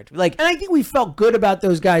Bradford. Like, and I think we felt good about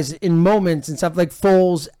those guys in moments and stuff, like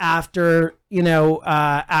Foles after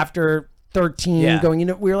 13 going,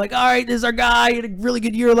 we were like, all right, this is our guy. He had a really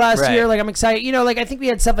good year last year. Like, I'm excited. Like, I think we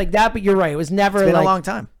had stuff like that, but you're right. It was never It's been a long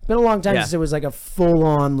time. It's been a long time since it was like a full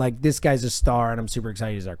on, like, this guy's a star and I'm super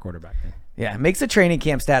excited he's our quarterback. Yeah, it makes the training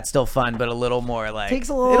camp stats still fun, but a little more like takes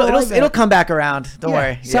a little. It'll come back around. Don't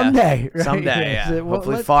worry. Someday. Right? Someday. Yeah.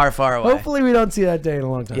 Hopefully, far away. Hopefully, we don't see that day in a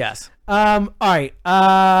long time. Yes. All right.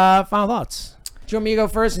 Final thoughts. Do you want me to go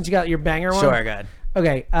first since you got your banger one? Sure. Go ahead.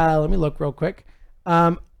 Okay. Let me look real quick.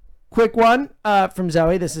 Quick one from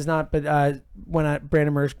Zoe. This is not, but when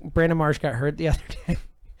Brandon Marsh got hurt the other day,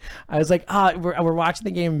 I was like, we're watching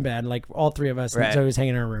the game in bed, like all three of us, and Zoe was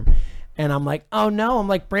hanging in her room. And I'm like, oh no, I'm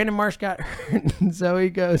like, Brandon Marsh got hurt. And Zoe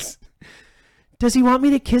goes, does he want me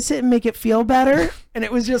to kiss it and make it feel better? And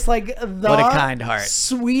it was just like what a kind heart.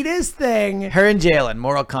 Sweetest thing. Her and Jalen,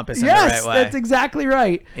 moral compass in the right way. Yes, that's exactly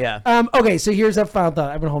right. Yeah. Okay, so here's a final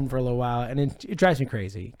thought. I've been holding for a little while, and it drives me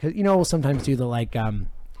crazy. Because, we'll sometimes do the like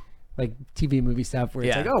TV movie stuff where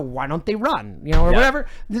it's like, oh, why don't they run? Or whatever.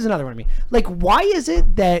 This is another one of me. Like, why is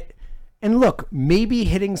it that... And look, maybe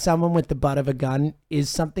hitting someone with the butt of a gun is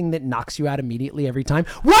something that knocks you out immediately every time.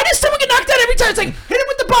 Why does someone get knocked out every time? It's like, hit him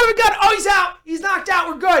with the butt of a gun. Oh, he's out. He's knocked out.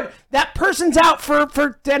 We're good. That person's out for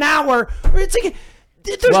an hour. It's like,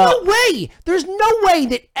 there's no way. There's no way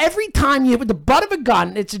that every time you hit with the butt of a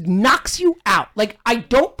gun, it knocks you out. Like, I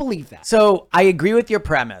don't believe that. So I agree with your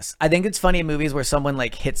premise. I think it's funny in movies where someone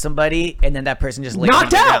like hits somebody and then that person just lays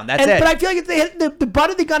knocked out. Down. That's it. But I feel like if they hit the butt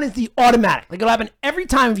of the gun is the automatic. Like, it'll happen every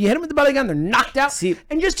time. If you hit them with the butt of the gun, they're knocked out. See,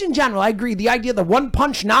 and just in general, I agree. The idea of the one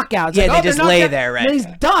punch knockout. It's they like, just lay there, right? And he's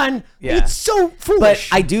done. Yeah. It's so foolish.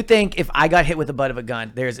 But I do think if I got hit with the butt of a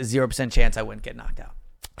gun, there's a 0% chance I wouldn't get knocked out.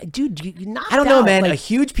 Dude, you knocked out. I don't know, man. Like, a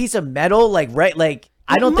huge piece of metal, I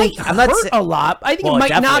don't think I'm not a lot. I think it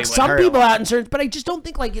might knock some people out in certain, but I just don't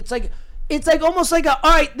think it's like almost like all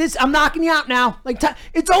right, I'm knocking you out now. Like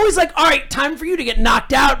it's always like, all right, time for you to get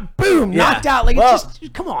knocked out. Boom, knocked out. Like it's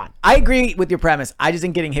just come on. I agree with your premise. I just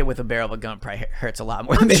think getting hit with a barrel of a gun probably hurts a lot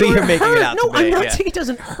more than maybe you're making it out. No, to be. I'm not saying it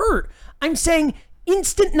doesn't hurt. I'm saying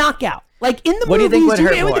instant knockout. Like in the what movies, do you think would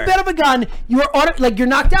hurt hit with the butt of a gun, you're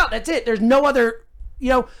knocked out. That's it. There's no other.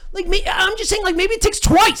 Like me, I'm just saying, like maybe it takes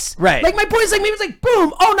twice. Right. Like my point is like maybe it's like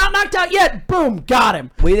boom, oh, not knocked out yet, boom, got him.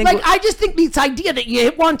 I just think this idea that you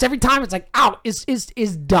hit once every time it's like out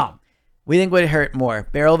is dumb. We think would hurt more,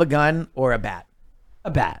 barrel of a gun or a bat? A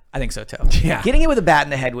bat. I think so too. Yeah. Getting it with a bat in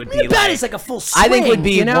the head would be. A bat is like a full swing. I think would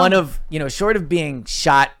be one of short of being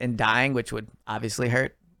shot and dying, which would obviously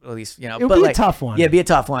hurt. At least it would be a tough one. Yeah, it'd be a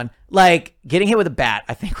tough one. Like getting hit with a bat,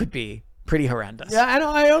 I think would be pretty horrendous. Yeah, I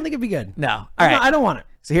don't think it'd be good. No. All right. I don't want it.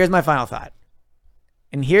 So here's my final thought.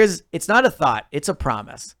 And it's not a thought, it's a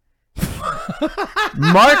promise.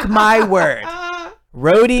 Mark my word.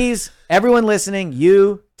 Roadies, everyone listening,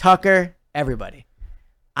 you, Tucker, everybody.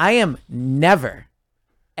 I am never,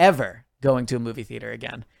 ever going to a movie theater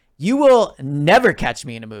again. You will never catch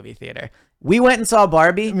me in a movie theater. We went and saw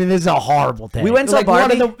Barbie. I mean, this is a horrible thing. We went and saw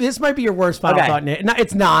Barbie. This might be your worst final thought.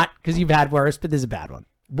 It's not, because you've had worse, but this is a bad one.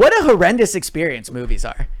 What a horrendous experience movies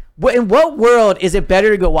are. In what world is it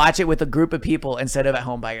better to go watch it with a group of people instead of at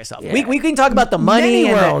home by yourself? Yeah. We can talk about the money.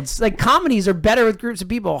 Many worlds. Like comedies are better with groups of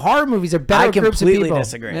people. Horror movies are better with groups of people. I completely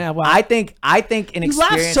disagree. Yeah, well, I think an experience. You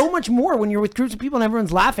laugh so much more when you're with groups of people and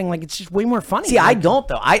everyone's laughing. Like it's just way more funny. See, I don't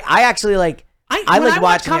though. I actually like. I like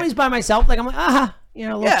watch comedies by myself. Like I'm like a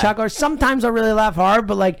little chuckle. Or sometimes I'll really laugh hard,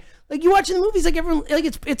 but like you watching the movies, like everyone, like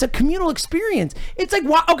it's a communal experience. It's like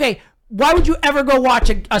why would you ever go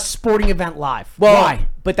watch a sporting event live? Well, why?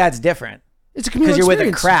 But that's different. It's a communal experience. Because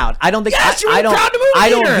you're with a crowd. I don't think. Yes, you're with a crowd in a movie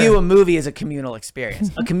theater. I don't view a movie as a communal experience.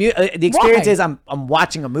 The experience is I'm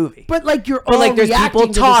watching a movie. But like you're all like there's people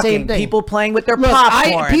talking, talking, people playing with their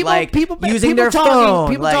popcorn, people using their phone.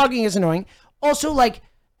 People talking is annoying. Also, like.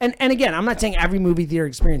 And again, I'm not saying every movie theater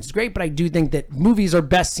experience is great, but I do think that movies are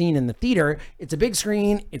best seen in the theater. It's a big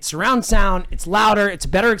screen, it's surround sound, it's louder, it's a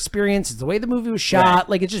better experience, it's the way the movie was shot, right.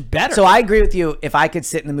 Like it's just better. So I agree with you if I could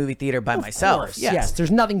sit in the movie theater by myself. Yes, there's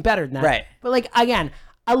nothing better than that. Right. But like, again,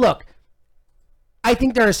 I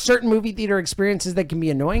think there are certain movie theater experiences that can be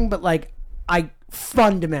annoying, but like, I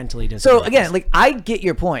fundamentally disagree. So again, like I get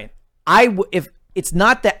your point. If it's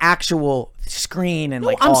not the actual screen and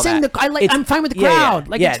I'm saying that. I'm fine with the crowd.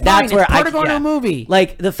 Like it's fine. That's where it's part of going to a movie.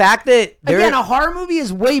 Like the fact that again, a horror movie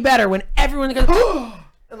is way better when everyone goes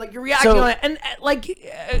and like you're reacting on it. And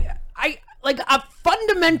I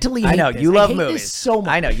fundamentally hate I know this. you love hate movies this so much.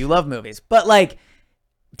 I know you love movies, but like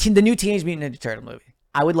the new Teenage Mutant Ninja Turtle movie,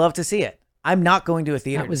 I would love to see it. I'm not going to a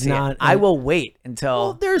theater. That was to see not it. I will wait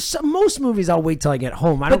until. Well, most movies I'll wait till I get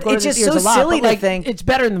home. I don't But go to it's the just theaters so a lot, silly but, like, to think it's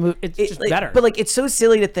better in the movie. It's just like, better. But like, it's so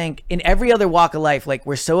silly to think in every other walk of life, like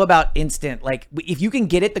we're so about instant. Like if you can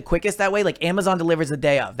get it the quickest that way, like Amazon delivers the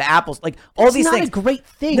day of, the Apples, like all it's these not things. a great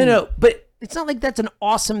thing. No, but. It's not like that's an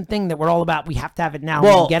awesome thing that we're all about. We have to have it now.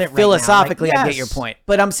 Well, we get it right philosophically, now. Like, I get your point,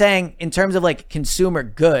 but I'm saying in terms of like consumer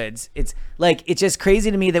goods, it's like it's just crazy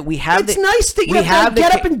to me that we have. It's nice that you have to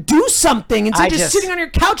get up and do something instead of just sitting on your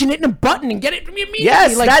couch and hitting a button and get it from you immediately.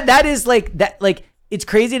 Yes, like, that is like that. Like it's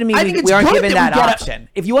crazy to me we aren't given that option.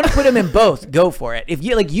 If you want to put them in both, go for it. If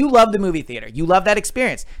you love the movie theater, you love that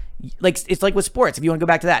experience. Like it's like with sports. If you want to go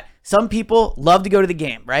back to that, some people love to go to the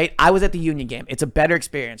game, right? I was at the Union game. It's a better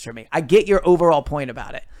experience for me. I get your overall point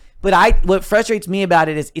about it, but what frustrates me about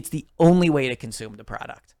it is it's the only way to consume the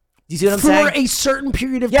product. Do you see what I'm saying? For a certain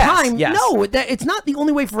period of time. Yes. No, it's not the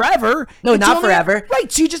only way forever. No, It's not only, forever. Right.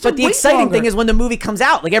 So you just. But the exciting thing is when the movie comes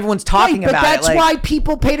out, like everyone's talking about it. But that's like, why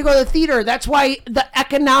people pay to go to the theater. That's why the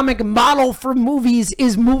economic model for movies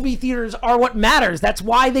is movie theaters are what matters. That's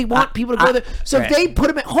why they want people to go there. So if they put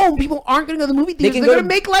them at home, people aren't going to go to the movie theaters. They're going to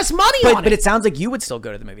make less money on it. But it sounds like you would still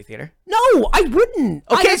go to the movie theater. No, I wouldn't.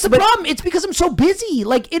 Okay, That's the problem. It's because I'm so busy.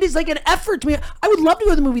 Like it is like an effort to me. I would love to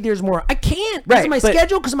go to the movie theaters more. I can't because of my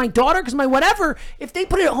schedule, because of my daughter, because of my whatever. If they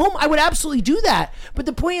put it at home, I would absolutely do that. But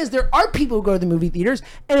the point is, there are people who go to the movie theaters,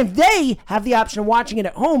 and if they have the option of watching it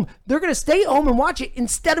at home, they're going to stay at home and watch it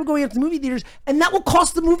instead of going up to the movie theaters, and that will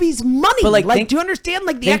cost the movies money. But do you understand?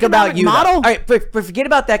 Like the economic model. All right, but forget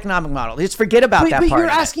about the economic model. Just forget about that part. But you're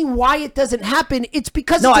asking why it doesn't happen. It's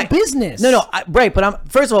because it's a business. Right.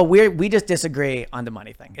 But first of all, we just disagree on the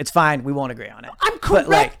money thing. It's fine. We won't agree on it. I'm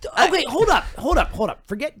correct. Okay, hold up.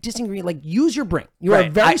 Forget disagreeing. Like, use your brain. You are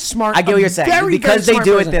very smart. I get what you're saying. Because they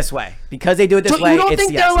do it this way. Because they do it this way. You don't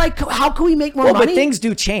think they're like, how can we make more money? But things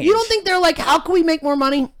do change. You don't think they're like, how can we make more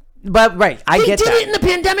money? But I get that. They did it in the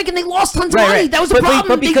pandemic and they lost tons of money. Right. That was the problem.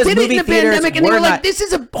 But they did it in the pandemic and they were like, this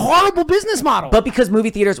is a horrible business model. But because movie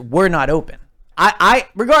theaters were not open.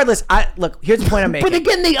 Regardless, look, here's the point I'm making. But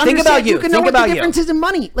again, they understand. Think about you can know what the difference is in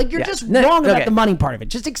money. Like, you're just wrong about the money part of it.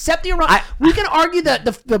 Just accept that you're wrong. We can argue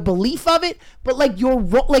the belief of it, but like you're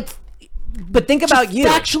wrong. Like, but think about you.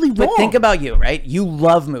 Factually wrong. But think about you, right? You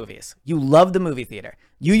love movies. You love the movie theater.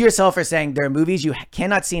 You yourself are saying there are movies you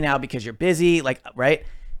cannot see now because you're busy, like, right?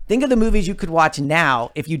 Think of the movies you could watch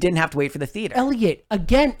now if you didn't have to wait for the theater. Elliot,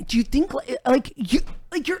 again, do you think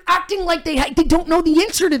you're acting like they don't know the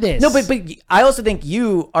answer to this? No, but I also think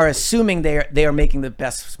you are assuming they are making the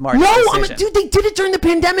best smart decision. Dude, they did it during the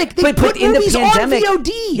pandemic. They put movies on VOD.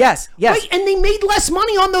 Yes. Right, and they made less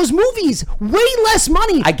money on those movies. Way less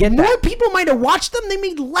money. I get that. More people might have watched them. They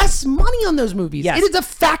made less money on those movies. Yes. It is a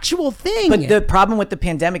factual thing. But the problem with the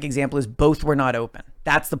pandemic example is both were not open.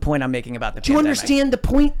 That's the point I'm making about the pandemic. Do you understand the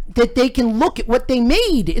point that they can look at what they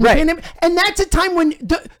made in the pandemic? And that's a time when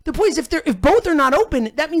the point is if both are not open,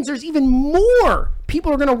 that means there's even more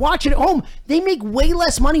people are going to watch it at home. They make way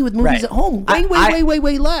less money with movies at home.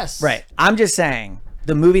 Way less. Right. I'm just saying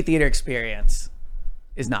the movie theater experience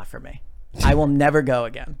is not for me. I will never go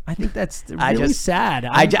again. I think that's really sad.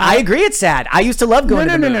 I agree it's sad. I used to love going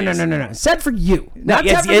to the movies. No. Sad for you.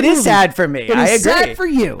 It is sad for me. I agree. Sad for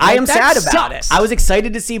you. I am sad about it. I was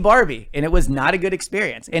excited to see Barbie, and it was not a good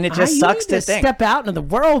experience. And it just sucks to think. Step out into the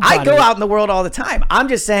world, buddy. I go out in the world all the time. I'm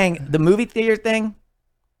just saying the movie theater thing,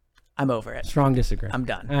 I'm over it. Strong disagree. I'm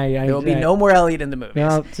done. There will be no more Elliot in the movies.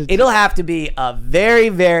 No, it'll have to be a very,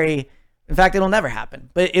 very... In fact, it'll never happen,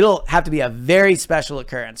 but it'll have to be a very special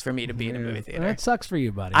occurrence for me to be in a movie theater. That sucks for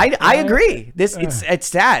you, buddy. I agree. It's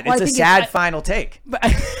sad. Well, it's a sad final take.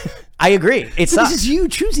 I agree. It sucks. This is you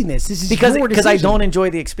choosing this. This is because your decision. I don't enjoy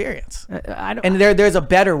the experience. And there's a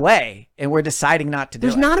better way, and we're deciding not to do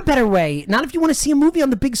it. There's not a better way. Not if you want to see a movie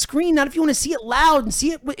on the big screen. Not if you want to see it loud and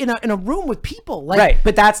see it in a room with people. Like, right,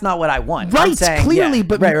 but that's not what I want. Right, I'm saying, clearly,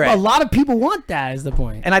 but a lot of people want that. Is the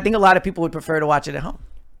point. And I think a lot of people would prefer to watch it at home.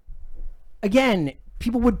 Again,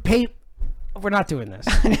 people would pay. We're not doing this.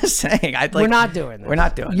 I'm just saying. We're not doing this. We're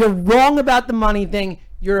not doing it. You're wrong about the money thing.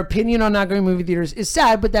 Your opinion on not going to movie theaters is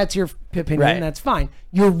sad, but that's your opinion. Right. And that's fine.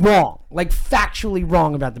 You're wrong. Like, factually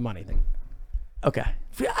wrong about the money thing. Okay.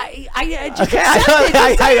 I just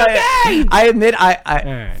I admit,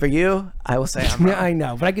 for you, I will say I'm wrong. I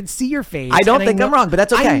know, but I can see your face. I don't think I'm wrong, but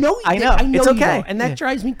that's okay. I know it's okay. And that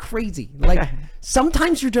drives me crazy. Like,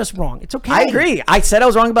 sometimes you're just wrong. It's okay. I agree. I said I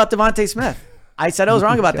was wrong about Devontae Smith. I said I was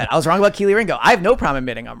wrong about that. I was wrong about Keely Ringo. I have no problem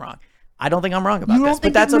admitting I'm wrong. I don't think I'm wrong about this,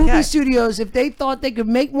 but that's okay. Movie studios, if they thought they could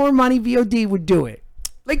make more money, VOD would do it.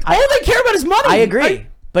 Like, all they care about is money. I agree.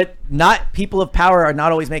 But not people of power are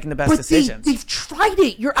not always making the best decisions. They've tried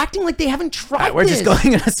it. You're acting like they haven't tried We're this. just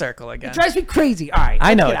going in a circle again. It drives me crazy. All right.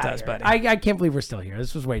 I know let's it get out does, of here. buddy. I can't believe we're still here.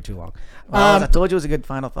 This was way too long. Well, I told you it was a good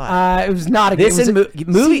final thought. It was not a This good and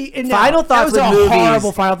movie. Final thoughts with that was a movies.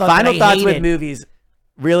 horrible final thought. Final that I thoughts with hated. movies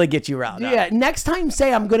really get you riled up. Yeah, next time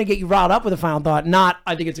say I'm going to get you riled up with a final thought, not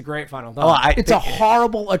I think it's a great final thought. It's a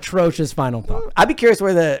horrible, atrocious final thought. I'd be curious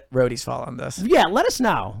where the roadies fall on this. Yeah, let us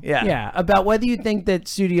know. Yeah. About whether you think that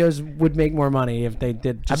studios would make more money if they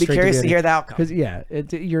did. I'd be curious to hear the outcome. Because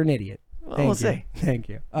you're an idiot. We'll see. Thank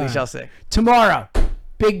you. We shall see. Tomorrow,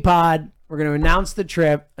 big pod. We're going to announce the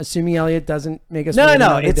trip, assuming Elliot doesn't make us.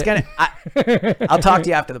 No. It's gonna. I'll talk to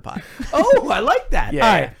you after the pod. Oh, I like that. Yeah.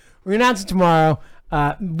 All right, we're gonna announce it tomorrow.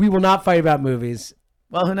 We will not fight about movies.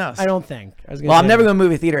 Well, who knows? I don't think. I'm never going to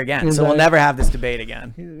movie theater again, so we'll never have this debate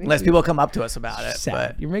again, unless people come up to us about it. Sad.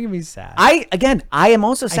 But You're making me sad. I am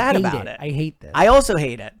also sad about it. I hate this. I also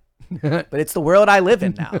hate it, but it's the world I live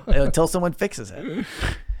in now until someone fixes it.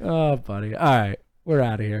 Oh, buddy. All right, we're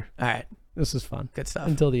out of here. All right, this was fun. Good stuff.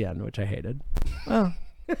 Until the end, which I hated. Well,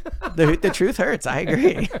 the truth hurts. I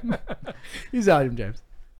agree. He's Elliot James.